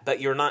at that,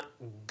 but you're not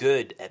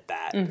good at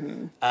that.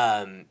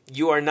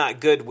 You are not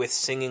good with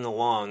singing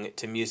along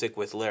to music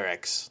with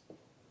lyrics,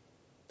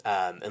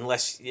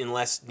 unless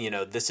you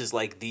know, this is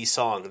like the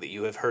song that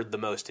you have heard the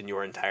most in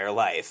your entire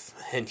life,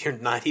 and you're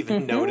not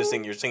even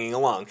noticing you're singing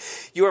along.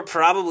 You are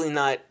probably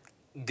not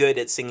good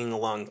at singing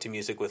along to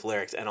music with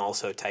lyrics and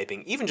also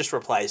typing even just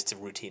replies to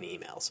routine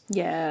emails.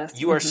 Yes.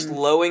 You are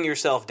slowing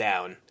yourself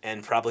down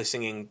and probably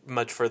singing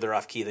much further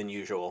off key than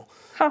usual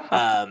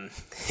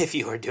if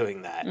you are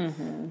doing that.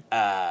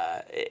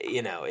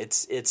 You know,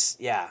 it's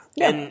yeah.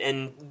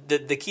 And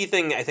the key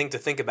thing I think to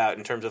think about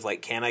in terms of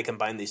like, can I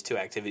combine these two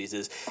activities,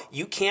 is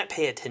you can't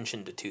pay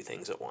attention to two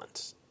things at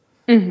once.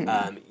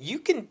 You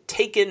can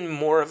take in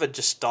more of a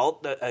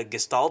gestalt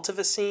of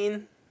a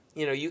scene.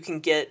 You know, you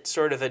can get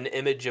sort of an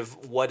image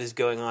of what is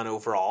going on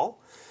overall,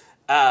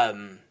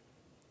 but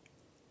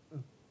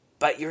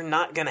you're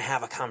not going to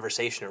have a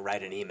conversation or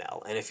write an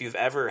email. And if you've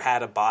ever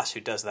had a boss who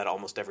does that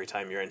almost every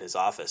time you're in his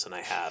office, and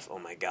I have, oh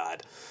my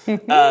God,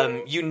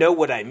 you know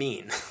what I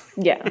mean.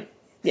 Yeah.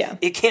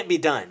 It can't be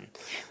done.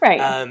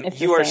 Right.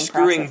 You are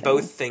screwing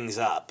both things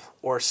up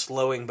or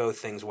slowing both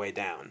things way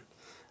down.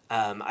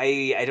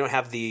 I don't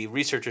have the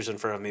researchers in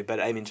front of me, but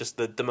I mean, just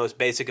the most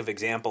basic of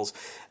examples.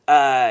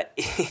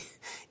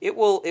 It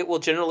will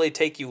generally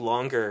take you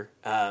longer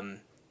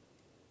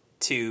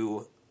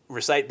to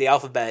recite the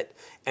alphabet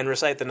and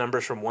recite the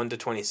numbers from 1 to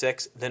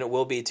 26 than it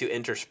will be to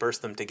intersperse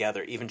them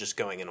together, even just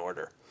going in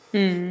order.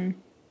 And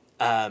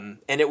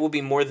it will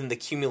be more than the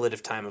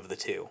cumulative time of the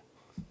two,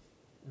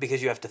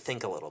 because you have to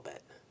think a little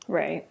bit.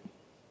 Right.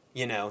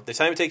 You know, the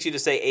time it takes you to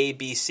say A,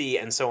 B, C,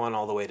 and so on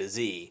all the way to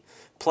Z,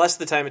 plus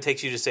the time it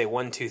takes you to say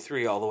 1, 2,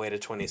 3 all the way to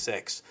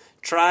 26.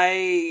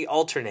 Try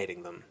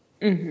alternating them.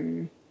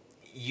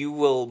 You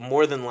will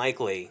more than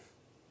likely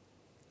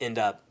end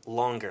up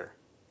longer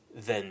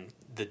than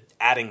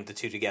adding the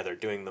two together,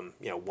 doing them,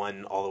 you know,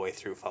 one all the way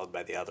through followed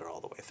by the other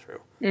all the way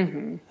through.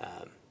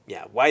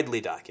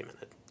 Widely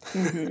documented.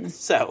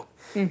 So,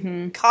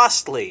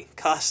 costly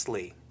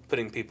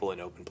putting people in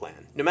open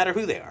plan, no matter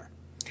who they are,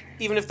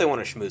 even if they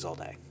want to schmooze all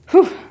day.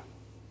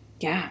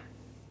 Yeah.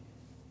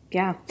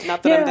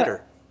 Not that I'm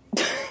bitter.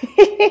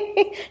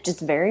 Just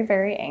very,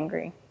 very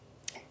angry.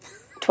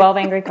 12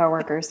 angry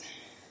coworkers.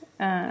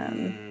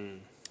 That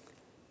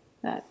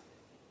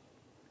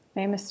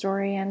famous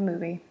story and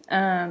movie.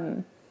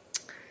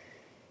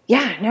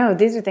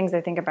 These are things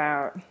I think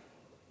about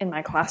in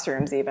my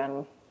classrooms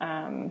even.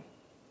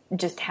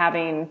 Just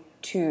having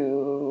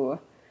to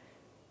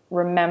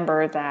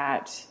remember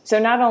that. So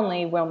not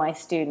only will my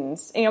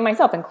students, you know,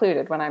 myself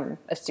included, when I'm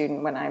a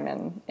student, when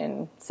I'm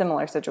in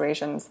similar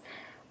situations,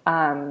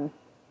 I'm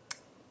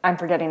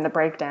forgetting the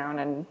breakdown,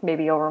 and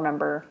maybe you'll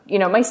remember, you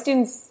know, my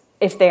students,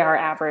 if they are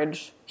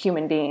average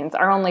human beings,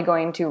 are only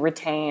going to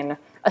retain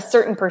a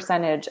certain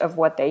percentage of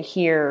what they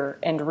hear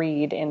and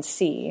read and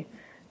see.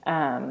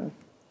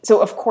 So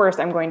of course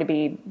I'm going to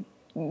be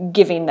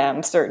giving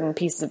them certain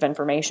pieces of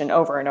information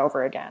over and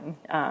over again,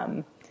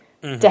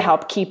 to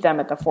help keep them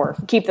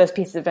keep those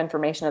pieces of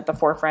information at the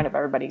forefront of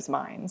everybody's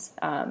minds.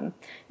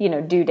 You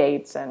know, due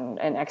dates and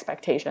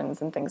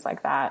expectations and things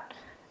like that.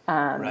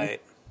 Right.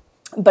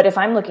 But if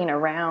I'm looking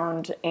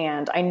around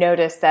and I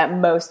notice that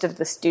most of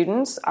the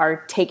students are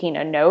taking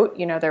a note,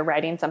 you know, they're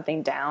writing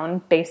something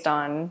down based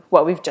on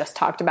what we've just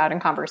talked about in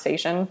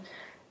conversation.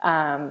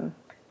 Well,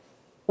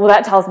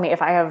 that tells me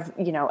if I have,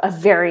 you know,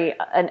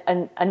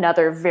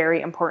 another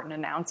very important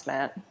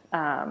announcement,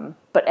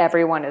 but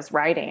everyone is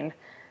writing,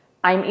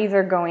 I'm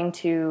either going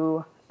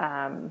to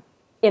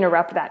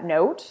interrupt that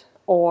note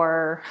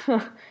or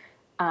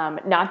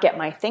not get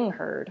my thing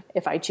heard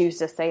if I choose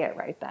to say it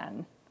right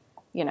then.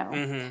 You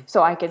know,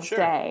 so I could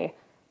say,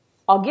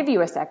 I'll give you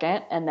a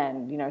second, and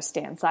then, you know,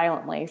 stand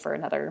silently for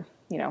another,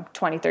 you know,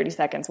 20, 30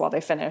 seconds while they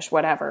finish,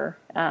 whatever.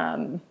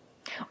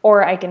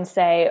 Or I can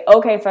say,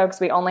 okay, folks,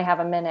 we only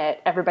have a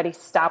minute. Everybody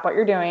stop what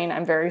you're doing.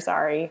 I'm very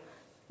sorry.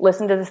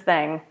 Listen to this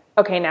thing.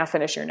 Okay, now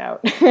finish your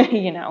note.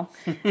 You know,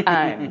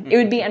 it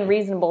would be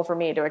unreasonable for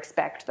me to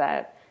expect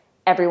that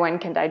everyone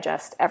can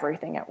digest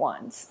everything at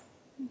once,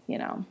 you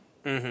know.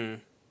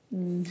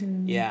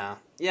 Yeah.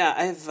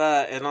 I've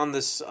and on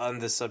this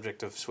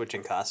subject of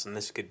switching costs, and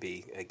this could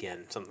be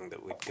again something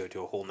that would go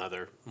to a whole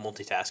nother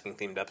multitasking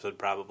themed episode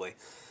probably.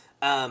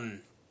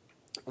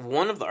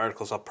 One of the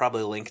articles, I'll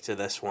probably link to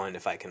this one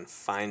if I can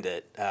find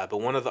it, but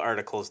one of the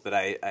articles that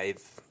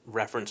I've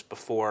referenced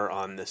before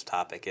on this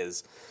topic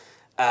is,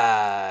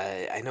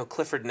 I know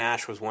Clifford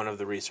Nash was one of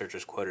the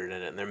researchers quoted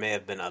in it, and there may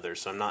have been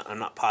others, so I'm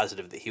not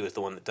positive that he was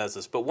the one that does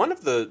this, but one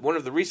of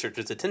the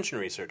researchers, attention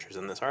researchers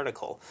in this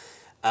article,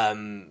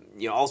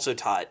 also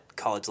taught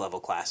college level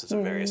classes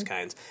of various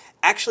kinds,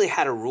 actually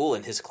had a rule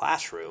in his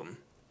classroom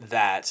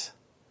that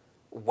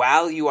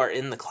while you are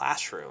in the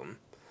classroom,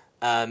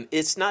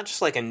 it's not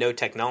just like a no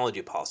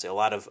technology policy. A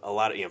lot of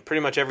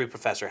pretty much every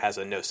professor has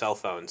a no cell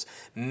phones.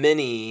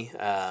 Many,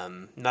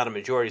 not a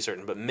majority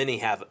certain, but many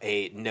have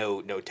a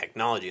no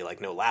technology, like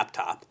no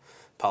laptop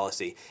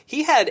policy.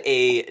 He had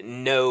a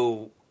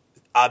no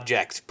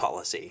object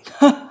policy.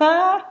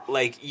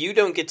 Like, you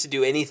don't get to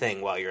do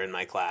anything while you're in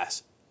my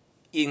class,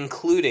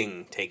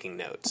 including taking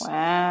notes.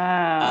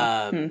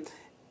 Wow.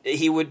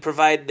 He would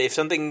provide, if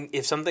something,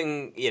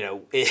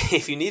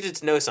 if you needed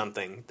to know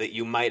something that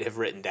you might have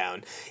written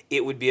down,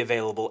 it would be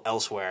available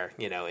elsewhere,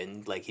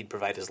 and like he'd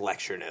provide his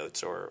lecture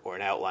notes or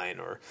an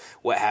outline or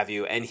what have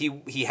you. And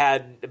he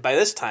had, by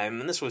this time,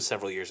 and this was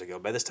several years ago,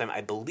 by this time,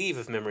 I believe,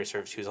 if memory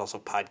serves, he was also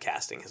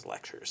podcasting his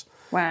lectures.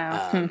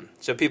 Wow.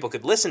 So people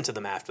could listen to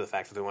them after the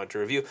fact if they wanted to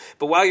review.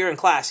 But while you're in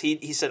class,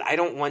 he said, I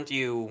don't want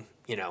you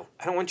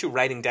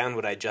writing down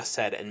what I just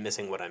said and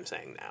missing what I'm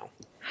saying now.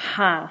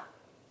 Huh.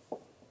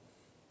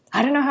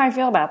 I don't know how I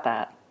feel about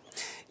that.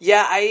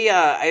 Yeah,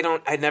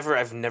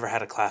 I've never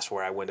had a class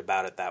where I went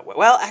about it that way.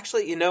 Well,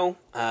 actually,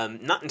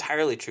 not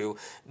entirely true.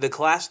 The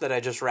class that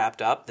I just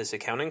wrapped up, this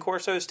accounting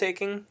course I was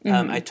taking,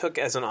 I took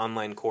as an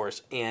online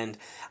course, and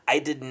I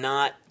did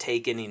not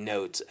take any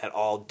notes at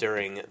all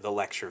during the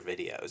lecture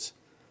videos.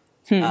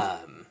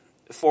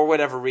 For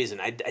whatever reason.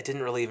 I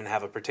didn't really even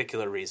have a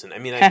particular reason. I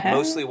mean, I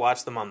mostly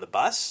watched them on the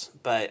bus,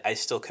 but I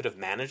still could have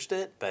managed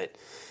it, but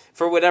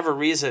for whatever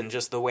reason,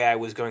 just the way I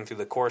was going through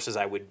the courses,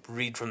 I would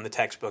read from the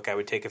textbook, I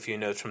would take a few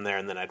notes from there,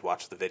 and then I'd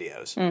watch the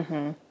videos.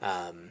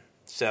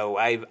 So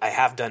I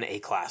have done a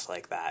class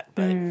like that,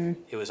 but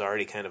it was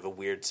already kind of a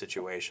weird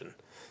situation.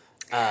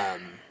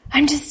 Point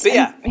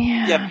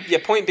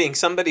being,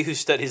 somebody who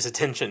studies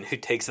attention, who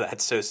takes that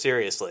so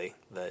seriously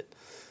that,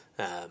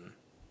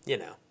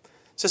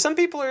 So some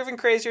people are even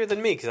crazier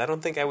than me, because I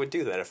don't think I would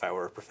do that if I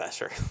were a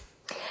professor.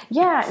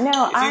 Yeah,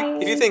 no,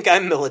 if you think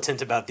I'm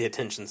militant about the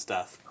attention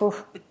stuff.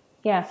 Oof.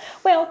 Yeah.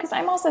 Well, because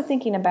I'm also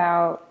thinking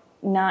about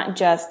not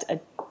just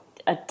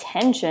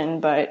attention,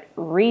 but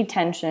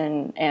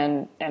retention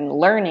and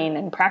learning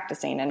and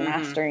practicing and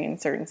mastering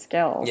certain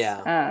skills.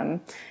 Yeah.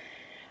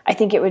 I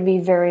think it would be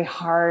very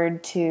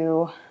hard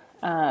to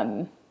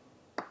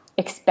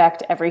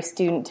expect every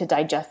student to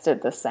digest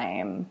it the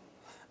same.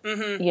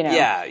 Mm-hmm.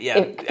 Yeah.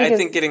 I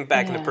think getting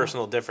back into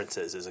personal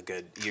differences is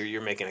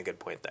you're making a good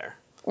point there.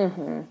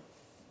 Mm-hmm.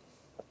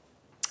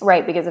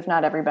 Right, because if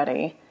not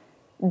everybody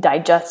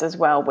digests as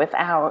well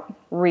without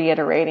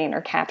reiterating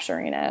or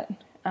capturing it.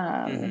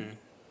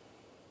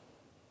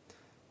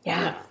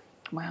 Yeah.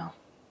 Wow.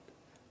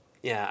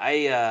 Yeah,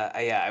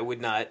 I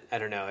would not. I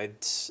don't know.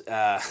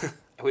 I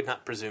would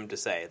not presume to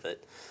say that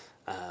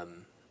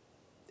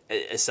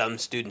some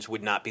students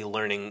would not be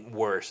learning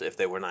worse if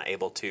they were not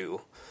able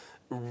to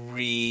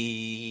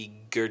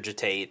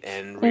regurgitate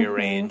and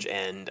rearrange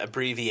and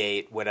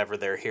abbreviate whatever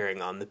they're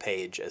hearing on the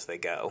page as they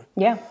go.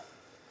 Yeah,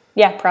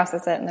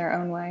 process it in their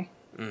own way.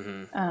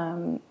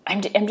 I'm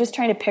just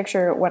trying to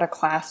picture what a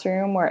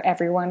classroom where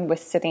everyone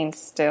was sitting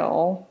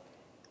still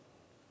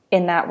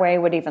in that way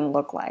would even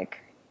look like.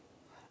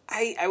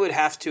 I would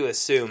have to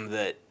assume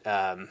that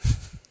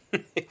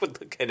it would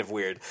look kind of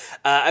weird.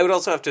 I would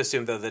also have to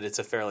assume, though, that it's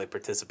a fairly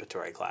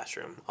participatory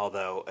classroom.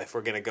 Although, if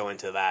we're going to go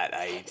into that,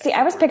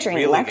 I was picturing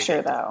really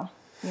lecture, though.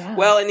 Yeah.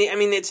 Well,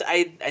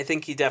 I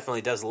think he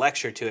definitely does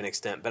lecture to an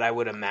extent, but I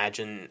would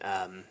imagine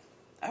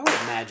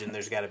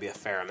there's got to be a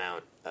fair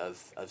amount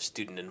of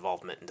student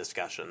involvement and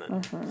discussion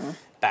and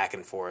back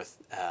and forth.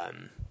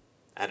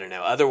 I don't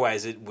know.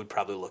 Otherwise, it would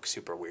probably look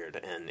super weird,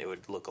 and it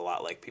would look a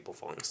lot like people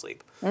falling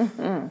asleep.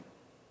 Yeah,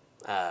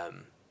 I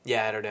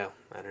don't know.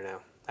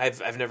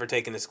 I've never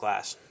taken this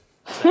class,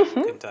 so I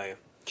couldn't tell you.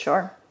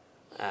 Sure.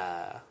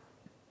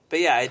 But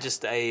yeah, I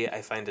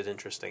find it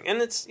interesting,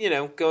 and it's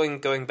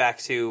going back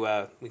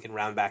to we can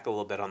round back a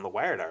little bit on the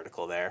Wired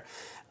article there.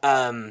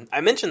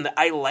 I mentioned that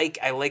I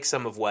like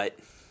some of what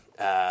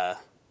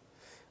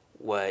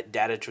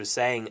Dadich was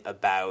saying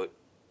about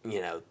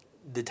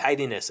the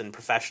tidiness and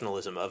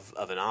professionalism of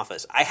an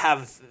office. I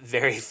have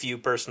very few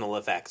personal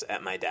effects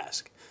at my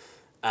desk.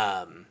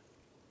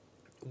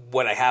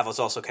 What I have is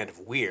also kind of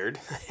weird.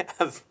 I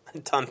have a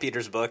Tom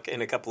Peters book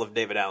and a couple of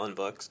David Allen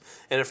books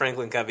and a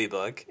Franklin Covey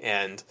book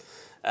and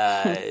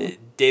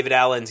David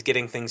Allen's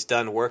Getting Things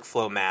Done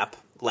workflow map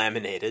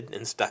laminated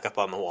and stuck up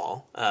on the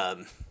wall.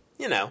 I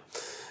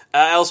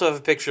also have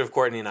a picture of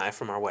Courtney and I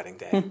from our wedding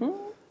day.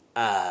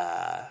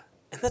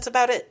 And that's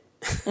about it.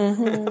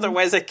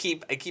 Otherwise, I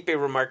keep a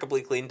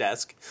remarkably clean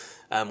desk.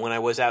 When I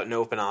was out in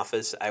open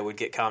office, I would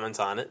get comments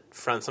on it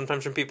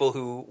sometimes from people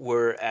who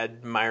were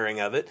admiring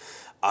of it,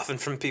 often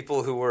from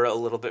people who were a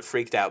little bit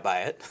freaked out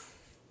by it.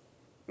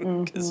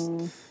 because,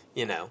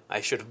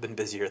 I should have been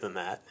busier than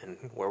that. And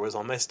where was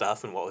all my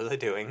stuff and what was I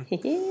doing?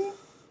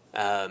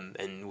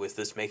 And was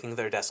this making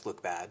their desk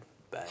look bad?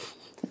 But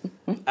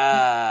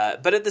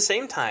at the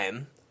same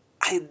time,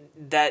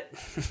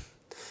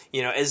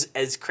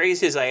 as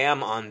crazy as I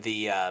am on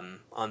the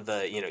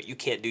you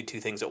can't do two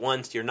things at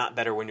once, you're not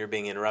better when you're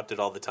being interrupted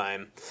all the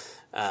time.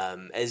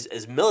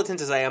 As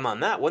militant as I am on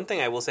that, one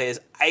thing I will say is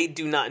I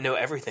do not know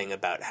everything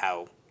about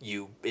how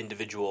you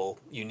individual,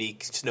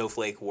 unique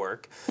snowflake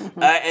work.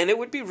 And it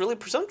would be really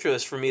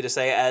presumptuous for me to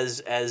say,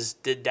 as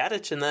did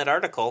Dadich in that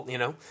article,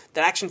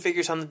 that action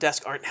figures on the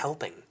desk aren't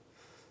helping.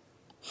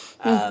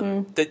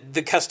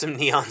 The custom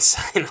neon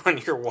sign on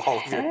your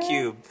wall of your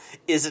cube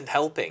isn't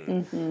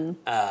helping.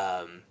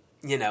 I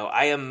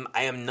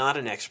am not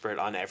an expert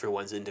on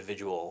everyone's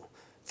individual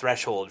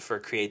threshold for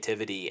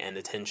creativity and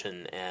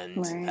attention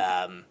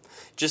and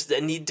just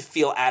a need to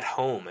feel at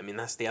home. I mean,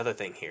 that's the other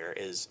thing here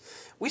is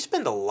we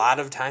spend a lot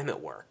of time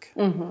at work.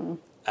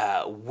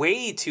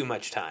 Way too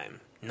much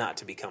time not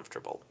to be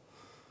comfortable.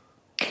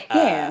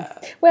 Yeah.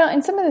 Well,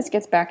 and some of this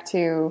gets back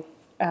to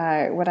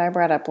what I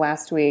brought up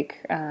last week,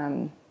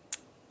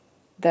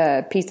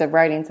 the piece of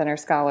Writing Center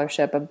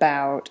scholarship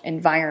about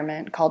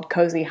environment called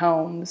Cozy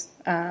Homes.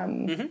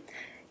 And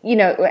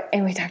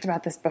we talked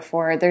about this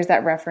before. There's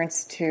that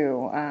reference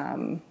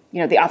to,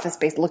 the office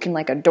space looking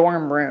like a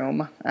dorm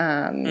room.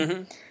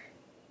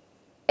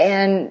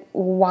 And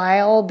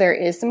while there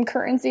is some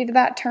currency to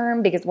that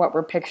term, because what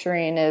we're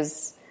picturing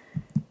is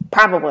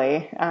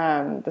probably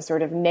the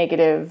sort of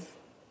negative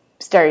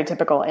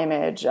stereotypical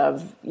image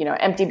of,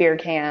 empty beer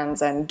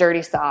cans and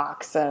dirty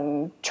socks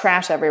and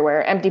trash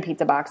everywhere, empty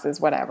pizza boxes,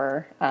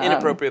 whatever.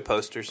 Inappropriate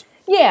posters.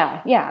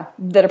 Yeah.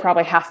 That are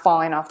probably half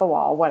falling off the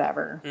wall,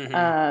 whatever.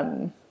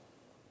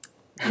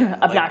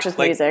 Obnoxious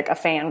music, a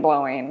fan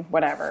blowing,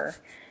 whatever.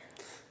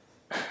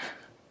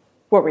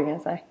 What were you going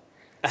to say?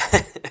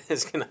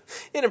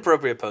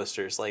 Inappropriate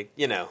posters, like,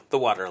 the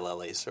water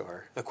lilies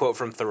or a quote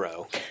from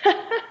Thoreau.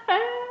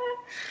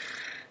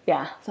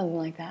 Yeah, something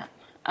like that.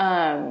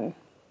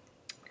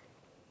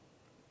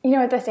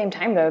 At the same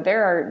time, though,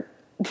 there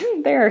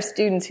are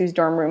students whose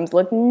dorm rooms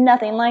look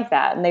nothing like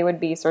that, and they would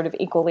be sort of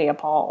equally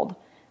appalled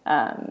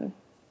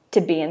to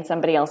be in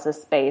somebody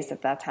else's space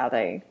if that's how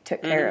they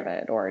took care of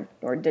it or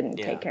didn't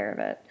take care of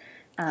it.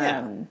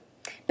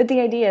 But the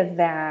idea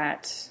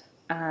that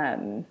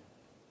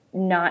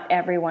not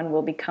everyone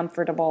will be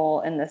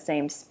comfortable in the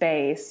same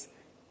space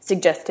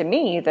suggests to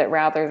me that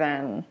rather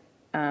than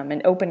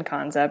an open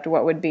concept,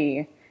 what would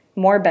be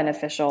more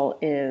beneficial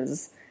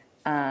is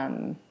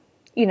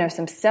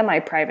some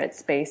semi-private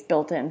space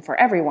built in for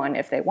everyone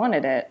if they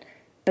wanted it,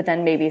 but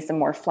then maybe some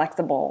more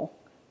flexible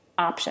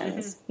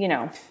options,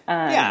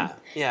 I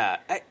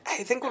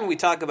think when we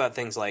talk about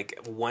things like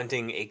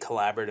wanting a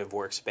collaborative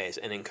workspace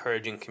and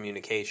encouraging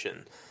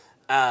communication,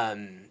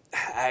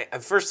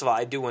 first of all,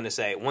 I do want to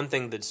say one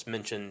thing that's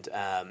mentioned,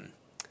 I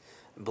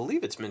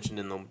believe it's mentioned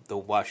in the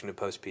Washington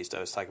Post piece I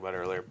was talking about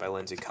earlier by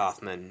Lindsay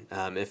Kaufman.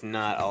 If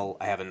not,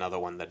 I have another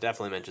one that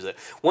definitely mentions it.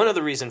 One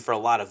other reason for a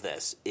lot of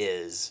this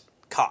is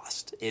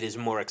cost. It is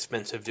more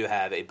expensive to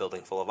have a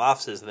building full of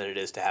offices than it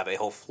is to have a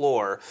whole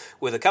floor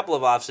with a couple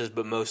of offices,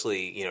 but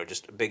mostly,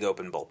 just big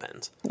open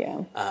bullpens.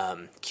 Yeah.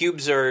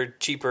 Cubes are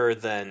cheaper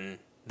than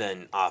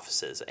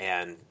offices,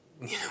 and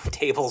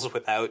tables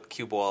without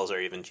cube walls are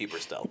even cheaper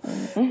still.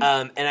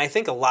 And I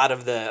think a lot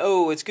of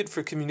it's good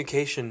for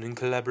communication and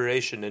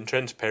collaboration and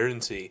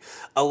transparency.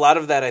 A lot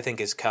of that I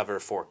think is cover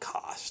for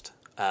cost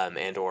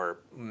and or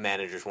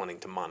managers wanting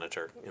to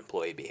monitor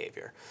employee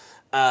behavior.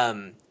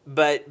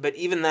 But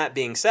even that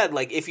being said,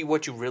 like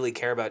what you really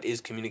care about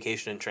is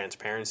communication and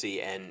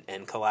transparency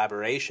and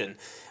collaboration,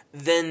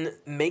 then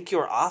make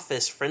your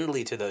office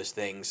friendly to those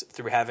things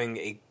through having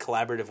a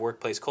collaborative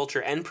workplace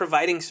culture and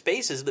providing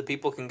spaces that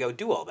people can go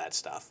do all that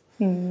stuff.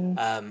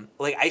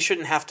 I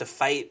shouldn't have to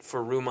fight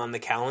for room on the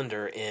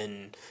calendar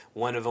in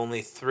one of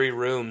only 3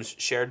 rooms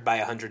shared by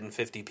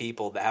 150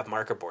 people that have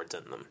marker boards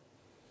in them.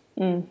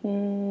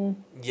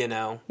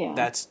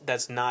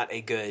 That's not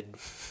a good...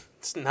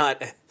 It's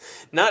not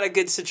a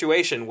good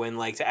situation when,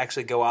 to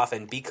actually go off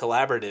and be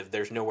collaborative,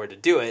 there's nowhere to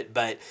do it.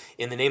 But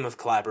in the name of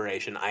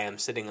collaboration, I am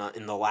sitting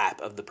in the lap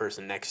of the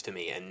person next to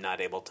me and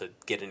not able to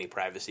get any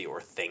privacy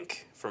or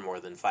think for more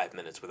than 5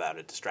 minutes without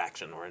a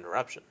distraction or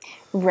interruption.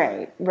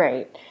 Right.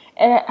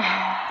 And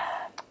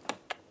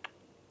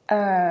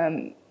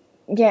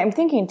I'm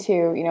thinking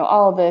too,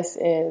 all of this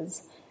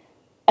is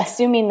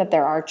assuming that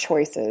there are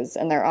choices,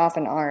 and there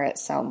often are at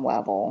some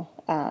level.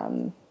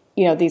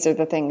 These are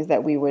the things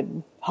that we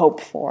would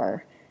hope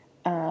for.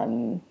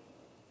 And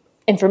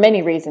for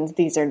many reasons,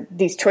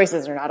 these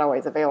choices are not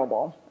always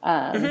available.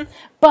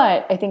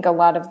 But I think a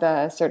lot of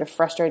the sort of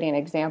frustrating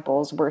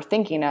examples we're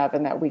thinking of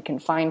and that we can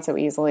find so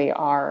easily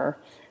are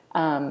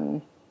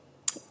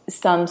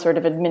some sort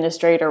of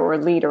administrator or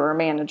leader or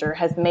manager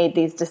has made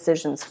these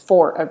decisions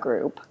for a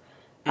group.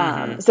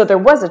 So there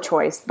was a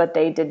choice, but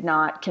they did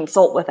not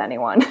consult with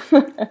anyone.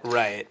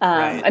 Right.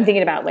 I'm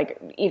thinking about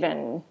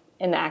even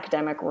in the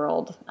academic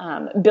world,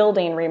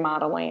 building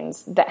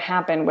remodelings that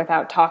happen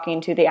without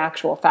talking to the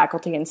actual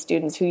faculty and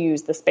students who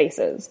use the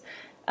spaces.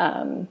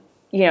 It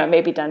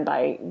may be done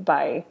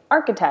by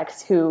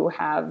architects who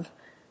have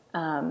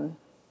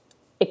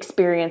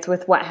experience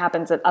with what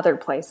happens at other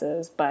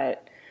places,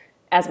 but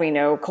as we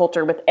know,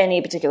 culture with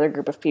any particular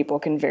group of people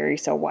can vary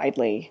so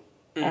widely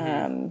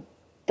that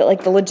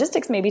the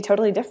logistics may be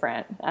totally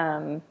different.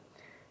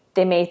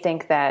 They may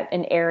think that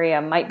an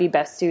area might be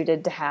best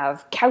suited to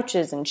have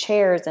couches and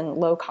chairs and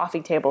low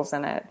coffee tables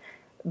in it,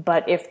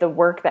 but if the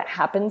work that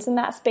happens in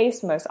that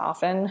space most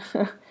often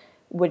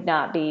would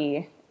not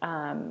be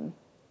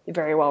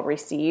very well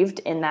received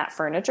in that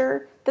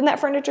furniture, then that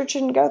furniture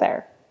shouldn't go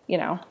there,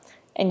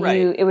 And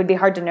right. it would be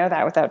hard to know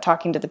that without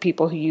talking to the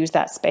people who use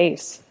that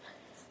space.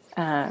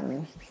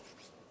 I'm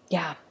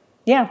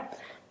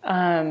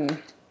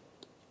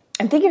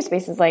thinking of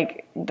spaces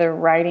like the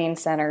Writing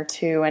Center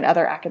too, and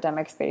other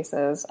academic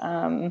spaces.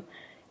 And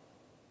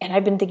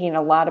I've been thinking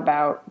a lot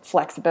about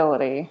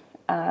flexibility.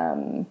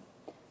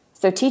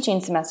 So teaching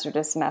semester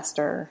to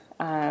semester,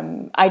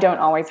 I don't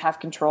always have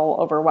control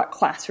over what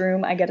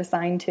classroom I get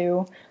assigned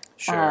to.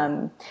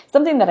 Sure.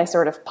 Something that I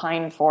sort of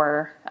pine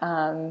for,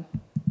 and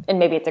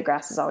maybe it's a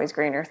grass is always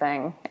greener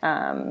thing,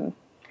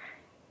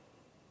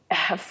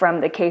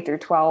 from the K through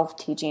 12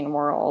 teaching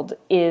world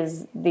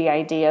is the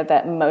idea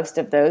that most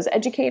of those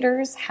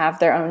educators have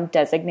their own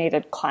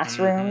designated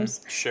classrooms.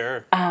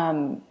 Sure.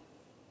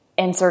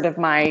 And sort of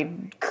my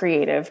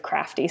creative,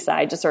 crafty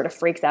side just sort of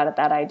freaks out at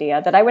that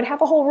idea that I would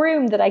have a whole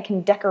room that I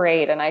can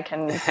decorate and I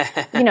can,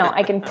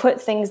 I can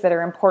put things that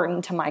are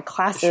important to my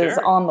classes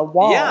on the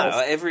walls.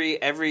 Yeah,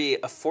 every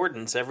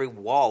affordance, every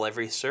wall,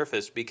 every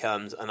surface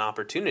becomes an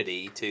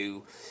opportunity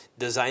to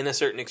design a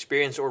certain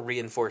experience or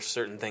reinforce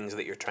certain things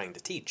that you're trying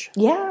to teach.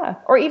 Yeah,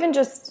 or even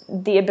just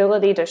the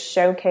ability to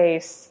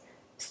showcase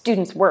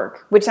students'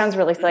 work, which sounds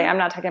really silly. I'm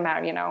not talking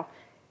about,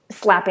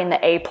 slapping the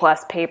A+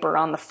 paper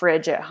on the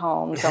fridge at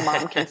home so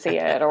mom can see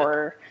it,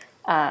 or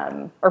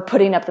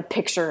putting up the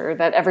picture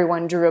that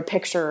everyone drew a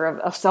picture of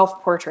a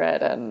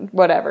self-portrait and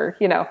whatever,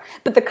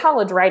 but the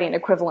college writing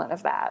equivalent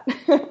of that.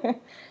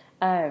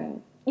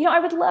 I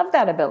would love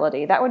that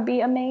ability. That would be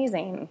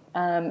amazing.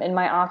 And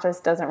my office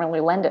doesn't really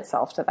lend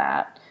itself to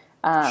that.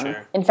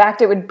 Sure. In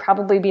fact, it would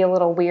probably be a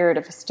little weird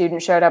if a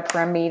student showed up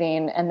for a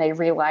meeting and they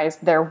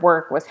realized their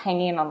work was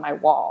hanging on my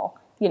wall.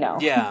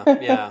 Yeah.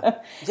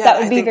 That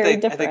would be very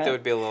different. I think that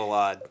would be a little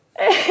odd.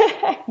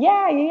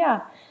 Yeah.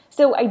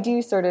 So I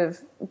do sort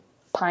of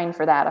pine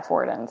for that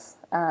affordance.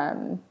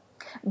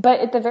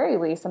 But at the very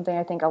least, something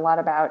I think a lot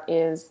about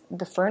is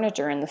the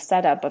furniture and the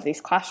setup of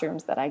these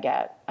classrooms that I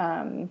get.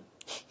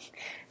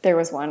 There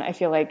was one, I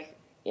feel like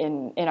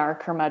in our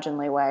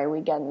curmudgeonly way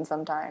we get in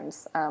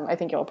sometimes. I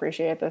think you'll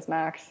appreciate this,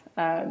 Max.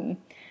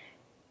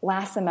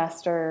 Last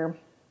semester,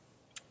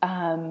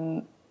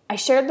 I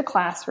shared the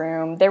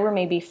classroom. There were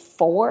maybe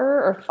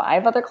 4 or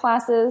 5 other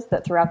classes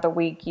that throughout the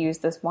week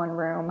used this one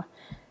room.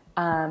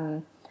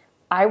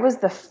 I was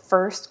the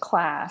first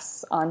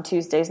class on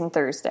Tuesdays and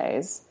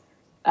Thursdays.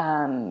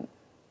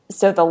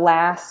 So the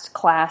last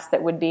class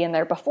that would be in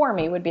there before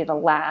me would be the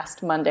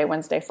last Monday,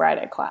 Wednesday,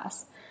 Friday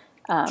class,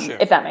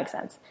 if that makes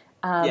sense.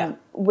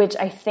 Which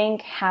I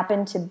think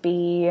happened to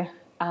be...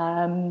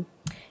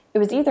 it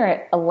was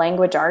either a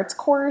language arts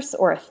course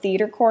or a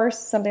theater course,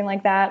 something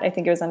like that. I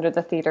think it was under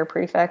the theater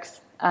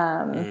prefix.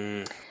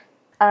 I'm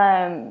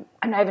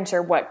not even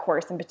sure what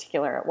course in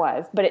particular it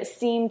was, but it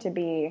seemed to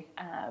be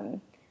an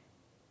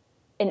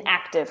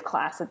active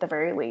class at the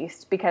very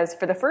least, because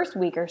for the first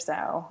week or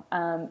so,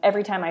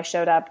 every time I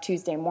showed up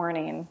Tuesday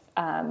morning,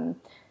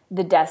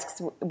 the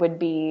desks would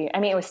be,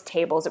 it was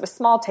tables. It was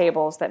small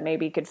tables that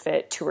maybe could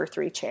fit 2 or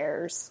 3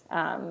 chairs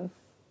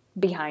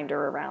behind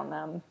or around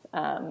them.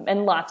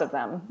 And lots of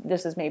them.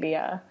 This is maybe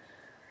a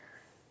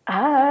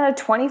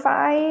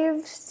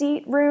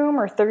 25-seat room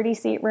or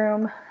 30-seat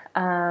room.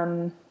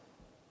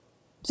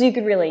 So you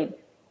could really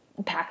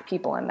pack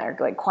people in there,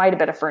 like quite a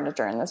bit of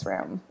furniture in this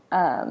room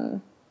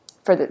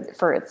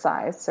for its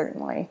size,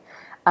 certainly.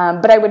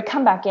 But I would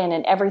come back in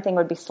and everything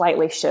would be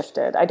slightly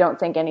shifted. I don't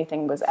think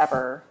anything was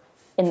ever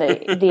in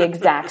the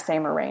exact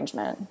same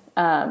arrangement.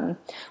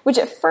 Which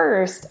at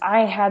first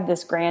I had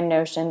this grand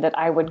notion that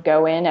I would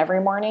go in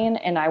every morning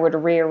and I would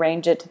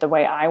rearrange it to the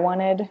way I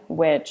wanted,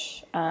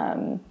 which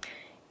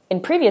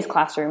in previous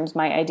classrooms,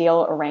 my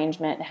ideal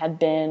arrangement had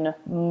been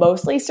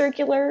mostly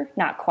circular,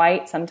 not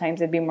quite. Sometimes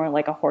it'd be more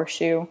like a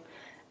horseshoe.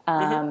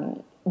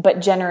 But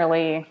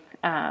generally,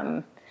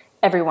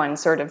 everyone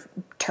sort of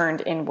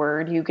turned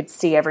inward. You could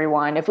see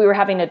everyone. If we were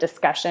having a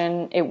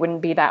discussion, it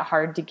wouldn't be that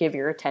hard to give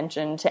your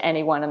attention to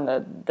anyone in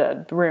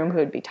the room who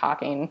would be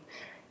talking.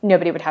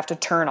 Nobody would have to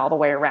turn all the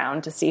way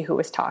around to see who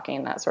was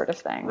talking, that sort of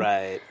thing.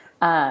 Right.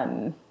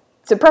 So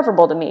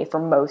preferable to me for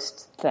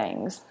most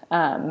things.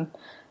 That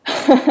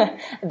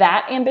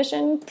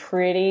ambition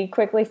pretty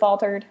quickly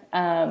faltered.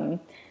 And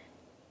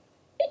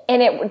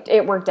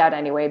it worked out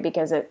anyway,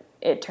 because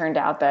it turned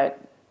out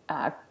that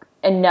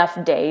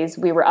enough days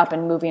we were up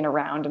and moving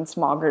around in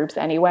small groups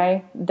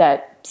anyway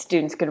that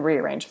students could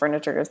rearrange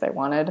furniture as they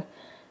wanted.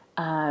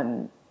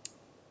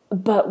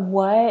 But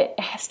what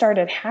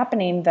started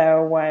happening,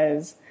 though,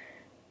 was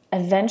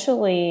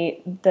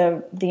eventually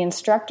the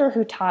instructor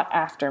who taught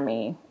after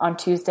me on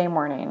Tuesday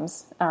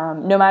mornings,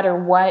 no matter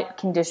what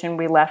condition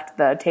we left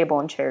the table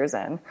and chairs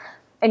in,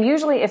 and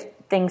usually if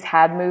things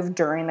had moved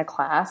during the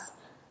class,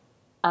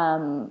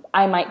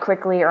 I might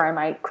quickly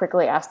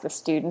ask the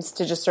students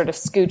to just sort of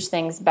scooch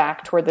things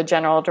back toward the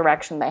general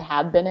direction they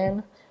had been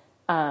in.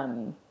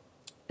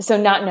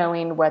 So not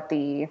knowing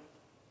I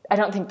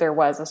don't think there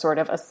was a sort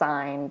of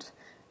assigned,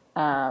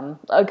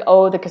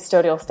 the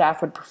custodial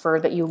staff would prefer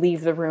that you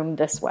leave the room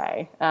this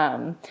way.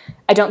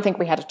 I don't think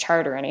we had a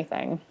chart or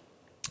anything.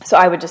 So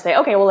I would just say,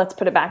 okay, well, let's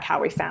put it back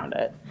how we found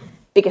it,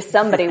 because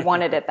somebody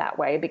wanted it that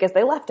way, because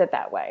they left it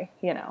that way,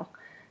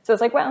 So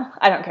it's like, well,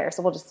 I don't care,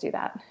 so we'll just do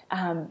that.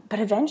 But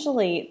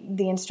eventually,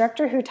 the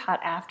instructor who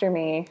taught after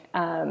me,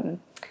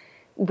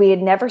 we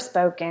had never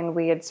spoken.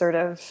 We had sort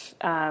of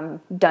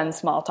done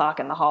small talk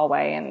in the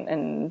hallway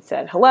and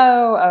said,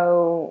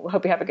 hello,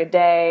 hope you have a good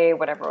day,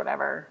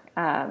 whatever.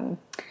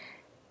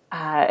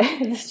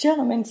 This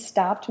gentleman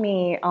stopped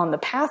me on the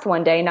path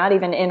one day, not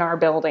even in our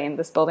building,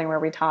 this building where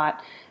we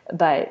taught,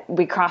 but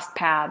we crossed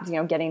paths,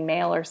 getting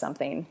mail or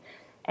something.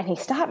 And he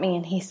stopped me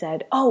and he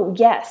said, oh,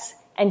 yes,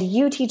 and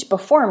you teach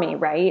before me,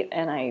 right?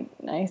 And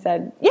I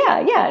said,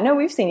 yeah, no,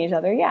 we've seen each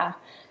other, yeah.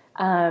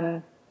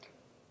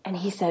 And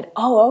he said,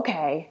 oh,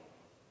 okay,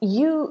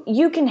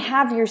 you can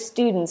have your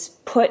students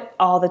put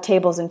all the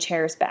tables and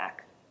chairs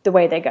back the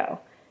way they go.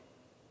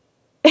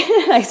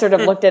 I sort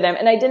of looked at him,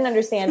 and I didn't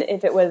understand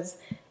if it was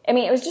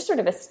just sort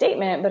of a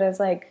statement, but I was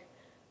like,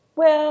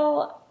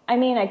 well,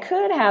 I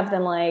could have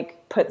them,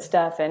 put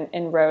stuff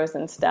in rows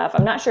and stuff.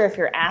 I'm not sure if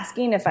you're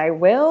asking if I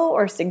will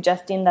or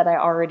suggesting that I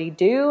already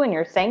do, and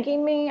you're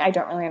thanking me. I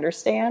don't really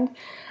understand.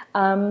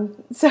 So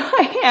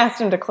I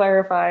asked him to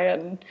clarify,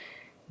 and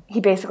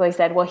he basically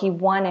said, well, he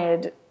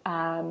wanted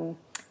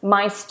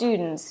my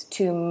students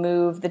to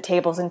move the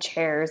tables and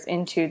chairs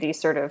into these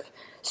sort of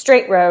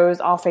straight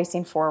rows, all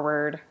facing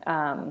forward,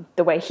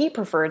 the way he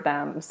preferred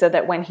them, so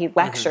that when he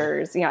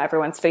lectures,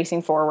 everyone's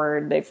facing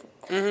forward. They've,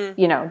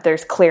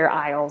 there's clear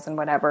aisles and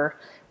whatever,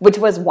 which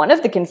was one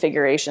of the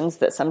configurations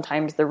that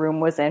sometimes the room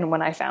was in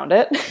when I found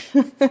it.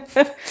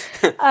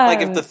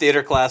 Like if the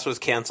theater class was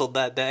canceled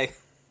that day.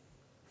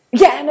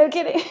 Yeah, no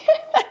kidding.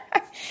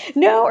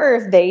 No, or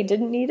if they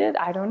didn't need it,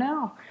 I don't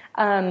know.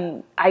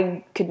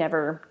 I could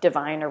never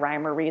divine a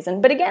rhyme or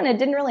reason. But again, it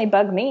didn't really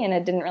bug me, and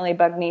it didn't really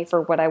bug me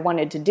for what I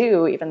wanted to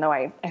do, even though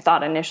I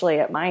thought initially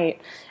it might.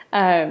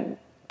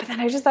 But then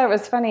I just thought it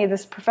was funny.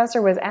 This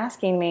professor was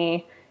asking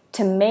me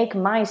to make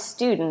my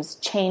students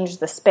change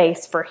the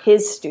space for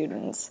his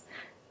students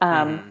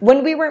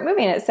when we weren't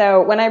moving it.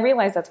 So when I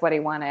realized that's what he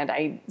wanted,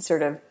 I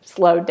sort of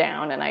slowed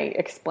down and I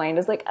explained. I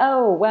was like,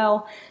 oh,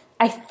 well,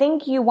 I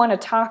think you want to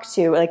talk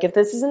to, if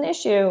this is an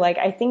issue,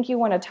 I think you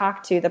want to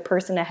talk to the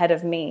person ahead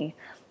of me,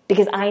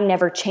 because I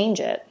never change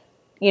it.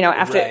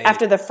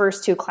 After the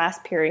first 2 class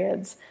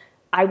periods,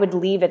 I would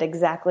leave it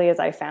exactly as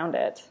I found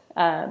it.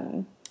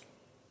 And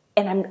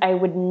I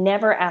would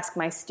never ask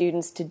my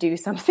students to do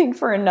something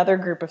for another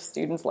group of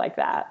students like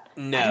that.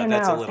 No,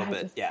 that's a little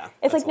bit, yeah.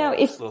 It's like, no,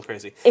 it's a little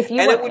crazy.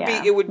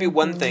 It would be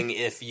one thing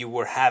if you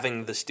were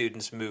having the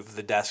students move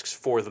the desks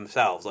for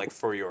themselves,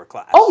 for your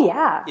class. Oh,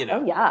 yeah.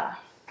 Oh, yeah.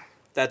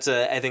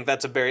 I think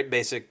that's a very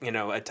basic,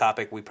 a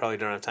topic we probably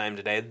don't have time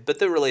today, but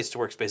that relates to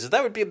workspaces.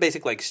 That would be a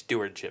basic,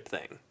 stewardship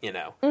thing,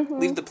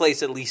 Leave the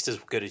place at least as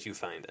good as you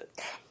find it.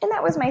 And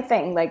that was my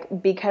thing.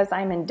 Because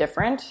I'm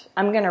indifferent,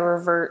 I'm going to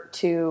revert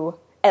to,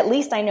 at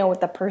least I know what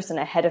the person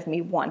ahead of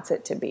me wants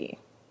it to be.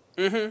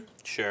 Mm-hmm.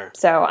 Sure.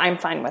 So I'm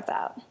fine with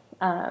that.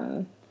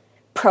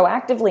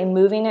 Proactively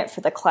moving it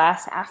for the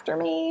class after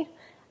me,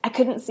 I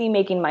couldn't see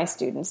making my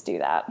students do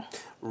that.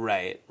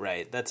 Right.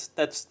 That's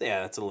a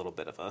little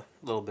bit of a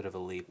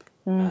leap.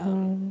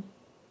 Mm-hmm.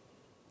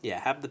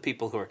 Have the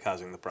people who are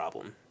causing the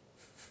problem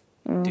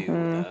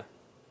do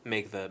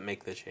make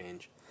the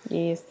change.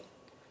 Yes.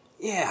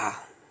 Yeah.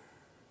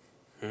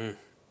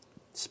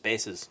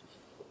 Spaces.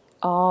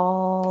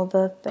 All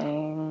the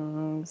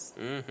things.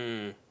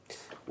 Mm-hmm.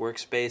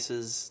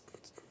 Workspaces,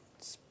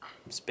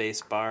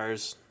 space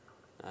bars.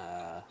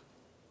 I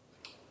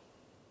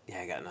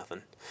got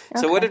nothing.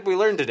 Okay. So what did we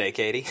learn today,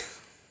 Katie?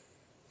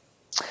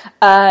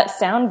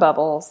 Sound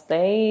bubbles.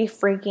 They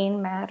freaking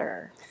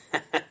matter.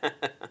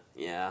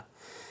 Yeah.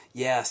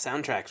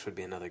 Soundtracks would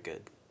be another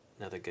good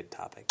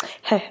topic.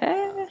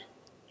 The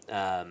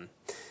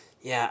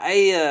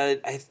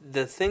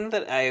thing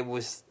that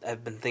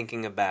I've been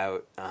thinking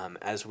about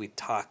as we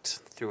talked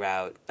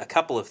throughout, a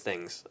couple of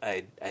things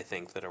I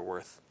think that are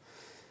worth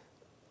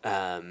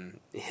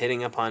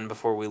hitting upon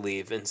before we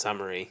leave. In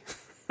summary.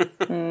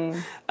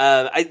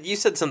 You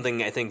said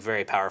something I think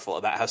very powerful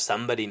about how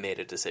somebody made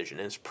a decision.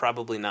 And it's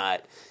probably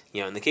not,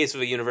 in the case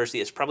of a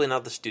university, it's probably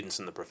not the students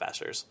and the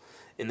professors.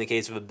 In the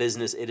case of a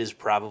business, it is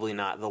probably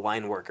not the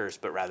line workers,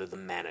 but rather the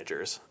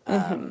managers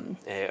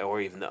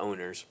or even the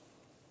owners.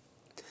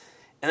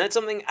 And that's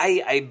something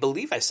I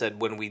believe I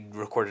said when we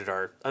recorded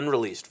our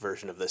unreleased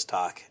version of this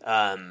talk.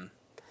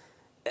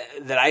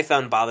 that I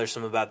found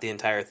bothersome about the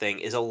entire thing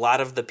is a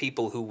lot of the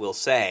people who will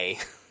say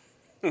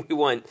we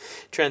want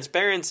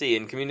transparency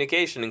and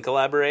communication and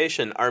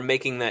collaboration are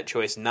making that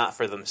choice not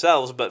for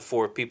themselves but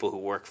for people who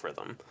work for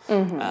them.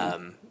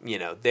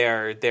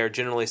 They're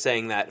generally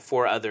saying that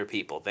for other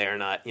people. They are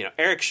not,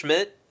 Eric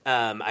Schmidt.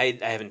 I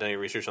haven't done any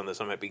research on this,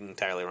 so I might be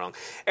entirely wrong.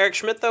 Eric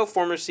Schmidt, though,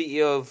 former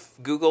CEO of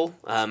Google,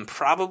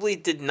 probably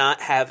did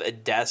not have a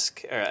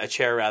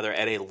chair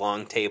at a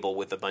long table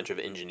with a bunch of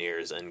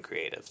engineers and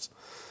creatives.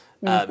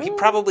 He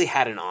probably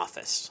had an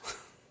office,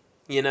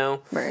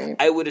 Right.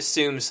 I would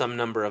assume some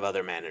number of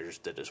other managers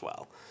did as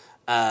well.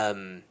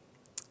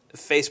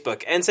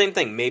 Facebook, and same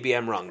thing, maybe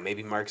I'm wrong.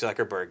 Maybe Mark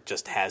Zuckerberg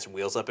just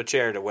wheels up a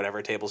chair to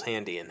whatever table's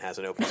handy and has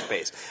an open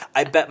space.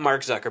 I bet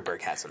Mark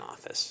Zuckerberg has an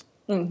office.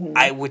 Mm-hmm.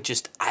 I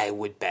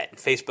would bet.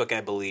 Facebook,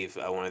 I believe,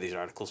 one of these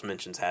articles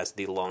mentions, has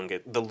the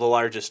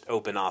largest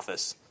open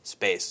office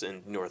space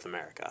in North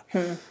America.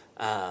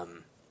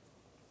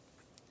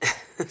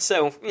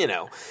 So,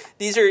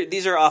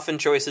 these are often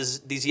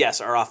choices. These,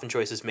 yes, are often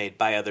choices made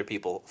by other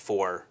people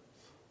for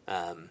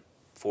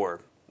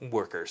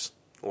workers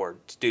or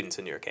students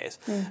in your case.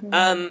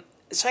 Mm-hmm.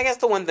 So I guess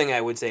the one thing I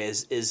would say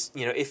is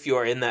if you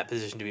are in that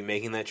position to be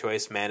making that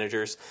choice,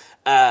 managers,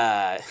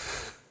 very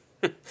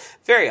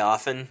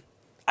often,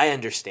 I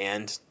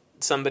understand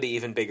somebody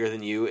even bigger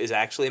than you is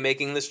actually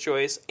making this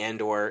choice,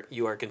 and or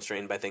you are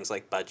constrained by things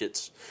like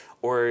budgets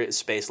or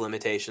space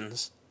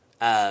limitations.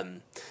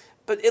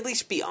 But at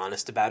least be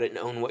honest about it and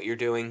own what you're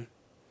doing.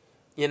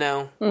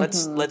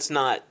 Let's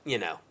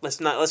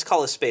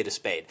call a spade a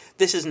spade.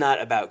 This is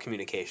not about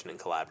communication and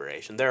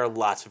collaboration. There are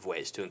lots of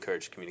ways to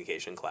encourage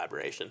communication and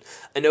collaboration.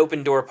 An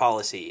open door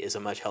policy is a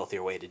much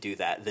healthier way to do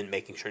that than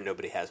making sure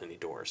nobody has any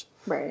doors.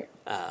 Right.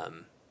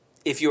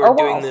 If you are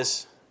doing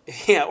this,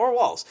 or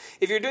walls.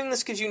 If you're doing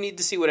this because you need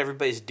to see what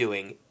everybody's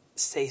doing,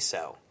 say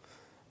so.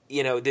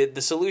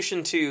 The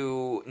solution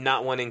to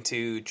not wanting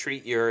to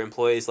treat your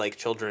employees like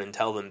children and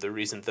tell them the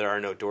reason there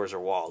are no doors or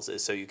walls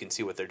is so you can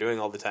see what they're doing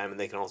all the time and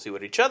they can all see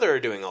what each other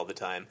are doing all the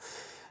time.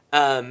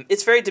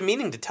 It's very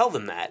demeaning to tell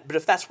them that, but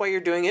if that's why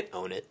you're doing it,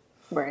 own it.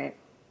 Right.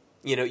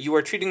 You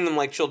are treating them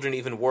like children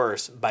even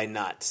worse by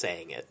not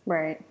saying it.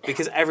 Right.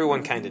 Because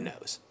everyone kind of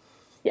knows.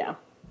 Yeah.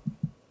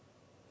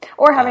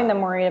 Or having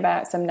them worried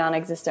about some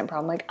non-existent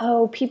problem, like,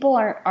 oh, people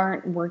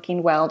aren't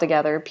working well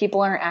together.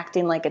 People aren't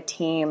acting like a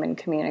team and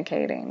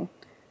communicating.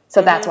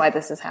 So that's why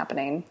this is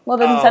happening. Well,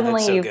 then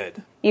suddenly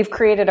you've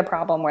created a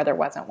problem where there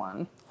wasn't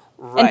one.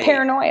 Right. And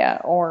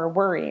paranoia or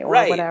worry or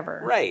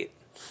whatever. Right.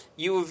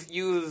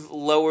 You've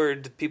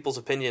lowered people's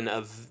opinion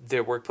of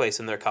their workplace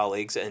and their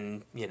colleagues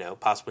and,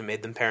 possibly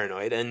made them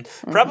paranoid and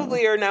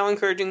probably are now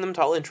encouraging them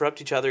to all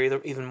interrupt each other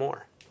even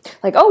more.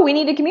 Like, oh, we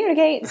need to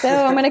communicate, so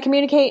I'm going to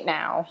communicate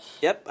now.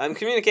 Yep, I'm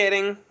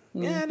communicating.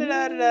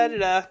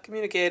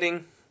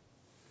 Communicating.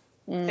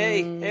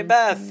 Hey,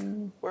 Beth,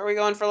 where are we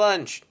going for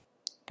lunch?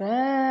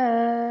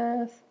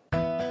 Beth.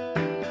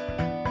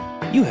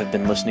 You have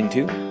been listening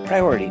to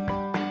Priority.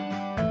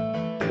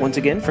 Once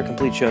again, for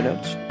complete show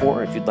notes,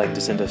 or if you'd like to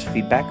send us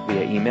feedback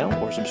via email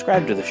or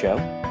subscribe to the show,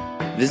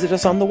 visit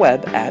us on the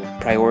web at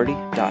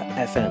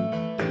priority.fm.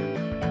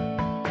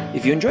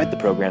 If you enjoyed the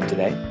program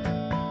today,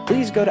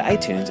 please go to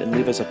iTunes and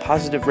leave us a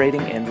positive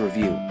rating and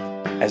review,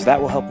 as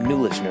that will help new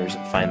listeners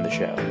find the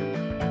show.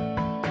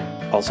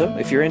 Also,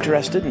 if you're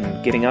interested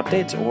in getting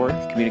updates or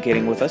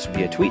communicating with us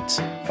via tweets,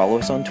 follow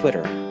us on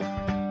Twitter,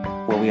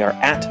 where we are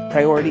at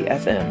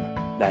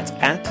PriorityFM. That's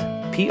at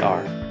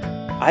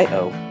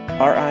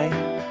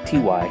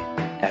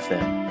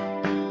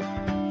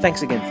PRIORITYFM.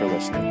 Thanks again for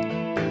listening.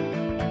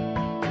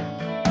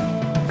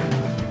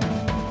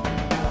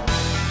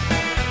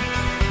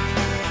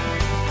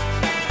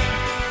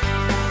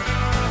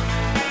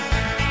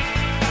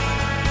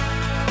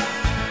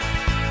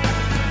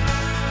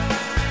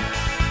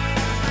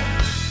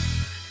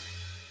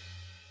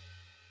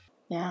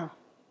 Yeah.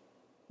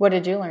 What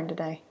did you learn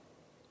today?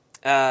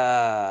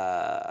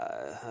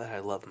 I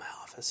love my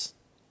office.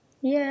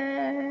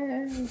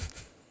 Yay.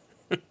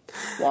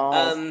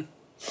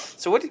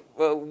 So what do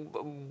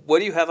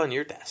you have on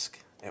your desk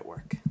at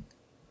work?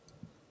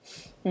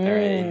 Or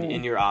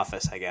in your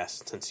office, I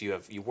guess, since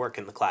you work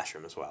in the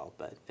classroom as well,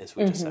 but as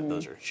we just said,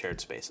 those are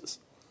shared spaces.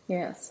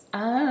 Yes.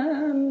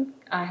 I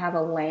have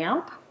a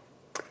lamp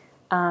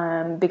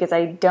because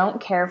I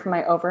don't care for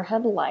my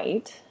overhead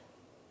light.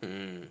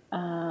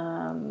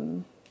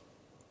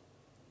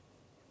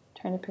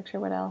 Trying to picture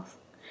what else.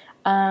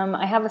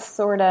 I have a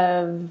sort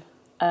of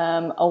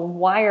a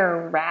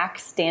wire rack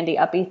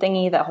standy-uppy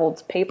thingy that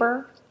holds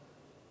paper.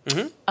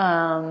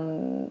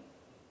 And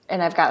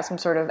I've got some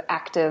sort of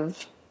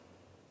active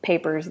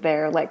papers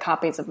there, like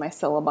copies of my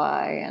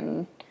syllabi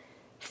and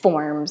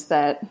forms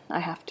that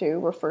I have to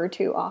refer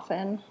to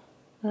often.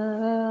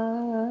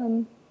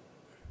 A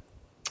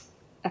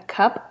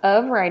cup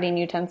of writing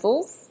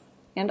utensils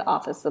and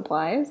office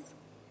supplies.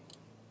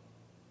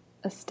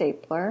 A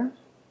stapler.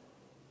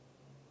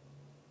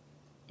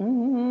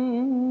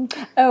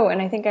 Oh,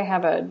 and I think I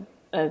have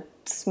a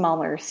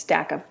smaller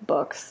stack of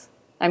books.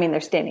 I mean, they're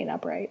standing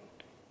upright.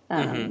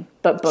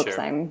 But books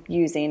I'm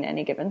using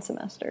any given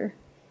semester.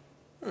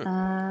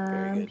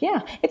 Very good.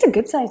 Yeah, it's a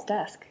good-sized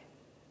desk.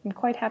 I'm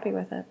quite happy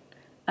with it.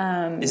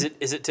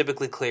 Is it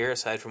typically clear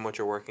aside from what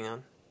you're working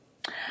on?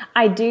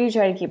 I do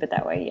try to keep it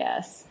that way,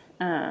 yes.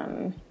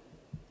 I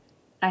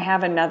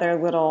have another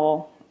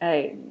little,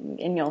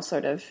 and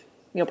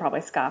you'll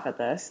probably scoff at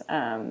this.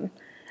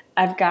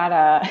 I've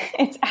got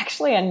it's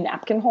actually a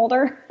napkin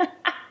holder.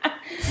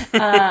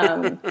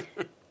 And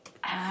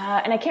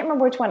I can't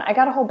remember which one. I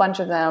got a whole bunch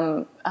of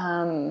them.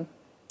 I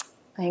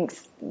think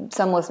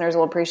some listeners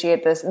will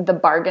appreciate this. The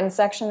bargain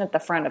section at the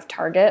front of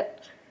Target.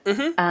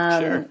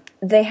 Sure.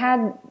 They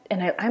had,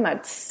 and I'm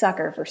a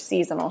sucker for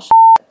seasonal shit.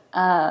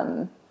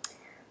 I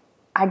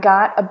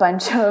got a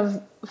bunch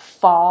of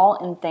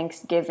fall and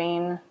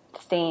Thanksgiving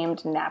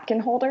themed napkin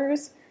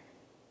holders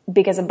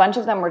because a bunch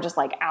of them were just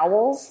like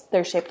owls.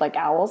 They're shaped like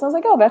owls. I was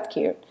like, oh, that's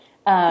cute.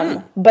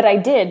 But I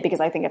did because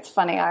I think it's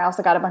funny. I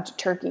also got a bunch of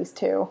turkeys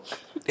too.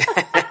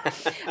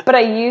 But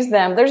I use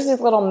them. There's these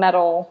little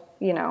metal,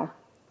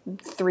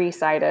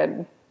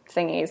 3-sided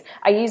thingies.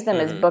 I use them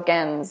as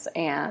bookends,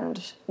 and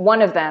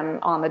one of them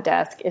on the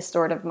desk is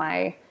sort of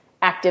my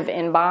active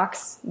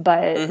inbox,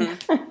 but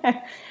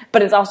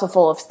it's also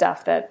full of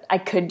stuff that I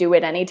could do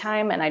at any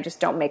time, and I just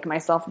don't make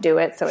myself do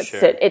it. So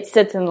it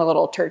sits in the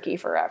little turkey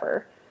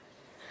forever.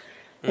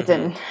 It's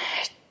in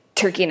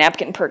turkey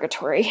napkin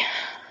purgatory.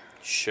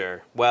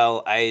 Sure.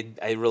 Well, I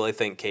really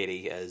think,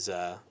 Katie, as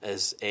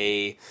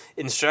a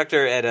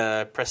instructor at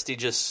a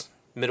prestigious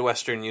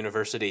Midwestern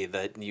university,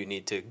 that you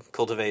need to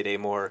cultivate a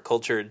more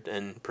cultured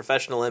and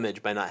professional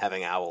image by not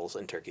having owls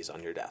and turkeys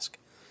on your desk.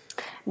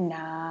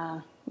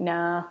 Nah.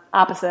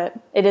 Opposite.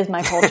 It is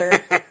my culture.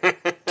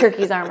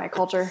 Turkeys are my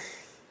culture.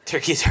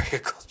 Turkeys are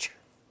your culture.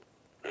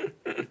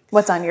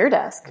 What's on your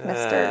desk,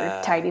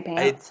 Mr. Tidy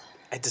Pants?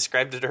 I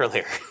described it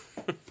earlier.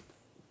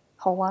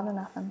 Whole lot of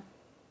nothing.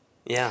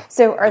 Yeah.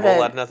 So a whole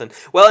lot of nothing.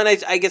 Well,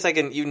 and I guess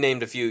you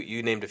named a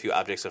few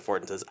objects of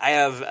affordances. I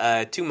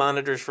have 2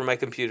 monitors for my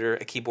computer,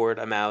 a keyboard,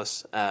 a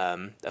mouse,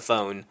 a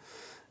phone,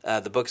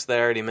 the books that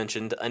I already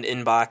mentioned, an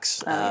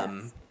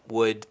inbox,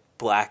 wood,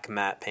 black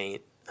matte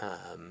paint.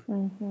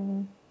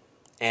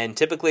 And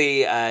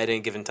typically at any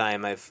given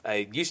time, I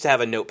used to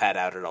have a notepad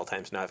out at all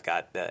times. Now I've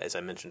got, as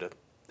I mentioned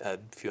a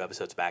few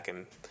episodes back,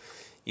 I'm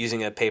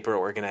using a paper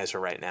organizer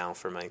right now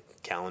for my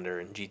calendar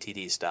and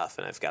GTD stuff,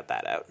 and I've got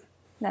that out.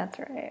 That's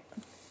right.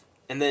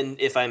 And then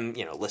if I'm,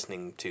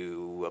 listening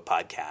to a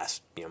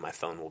podcast, my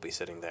phone will be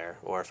sitting there.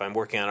 Or if I'm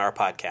working on our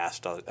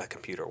podcast, a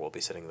computer will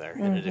be sitting there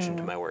in addition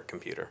to my work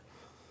computer.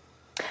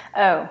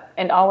 Oh,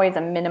 and always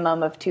a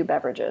minimum of 2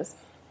 beverages.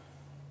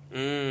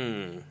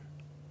 Double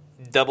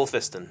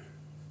fisting.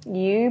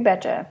 You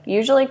betcha.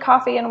 Usually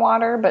coffee and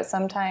water, but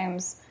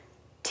sometimes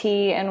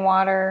tea and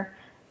water.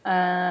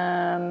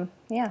 Yeah.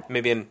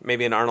 Maybe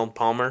an Arnold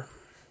Palmer.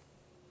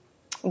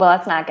 Well,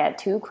 let's not get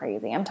too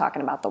crazy. I'm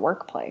talking about the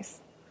workplace.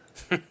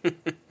 Fair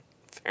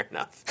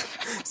enough.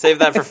 Save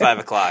that for 5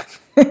 o'clock.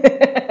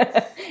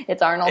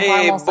 It's Arnold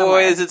Palmer. Hey,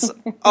 boys, it's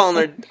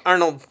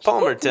Arnold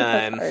Palmer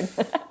time.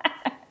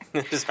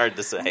 It's hard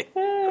to say.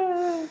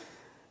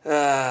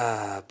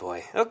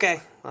 Boy. Okay.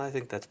 Well, I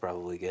think that's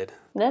probably good.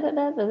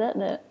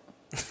 You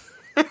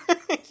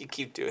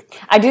keep doing it.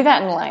 I do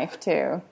that in life, too.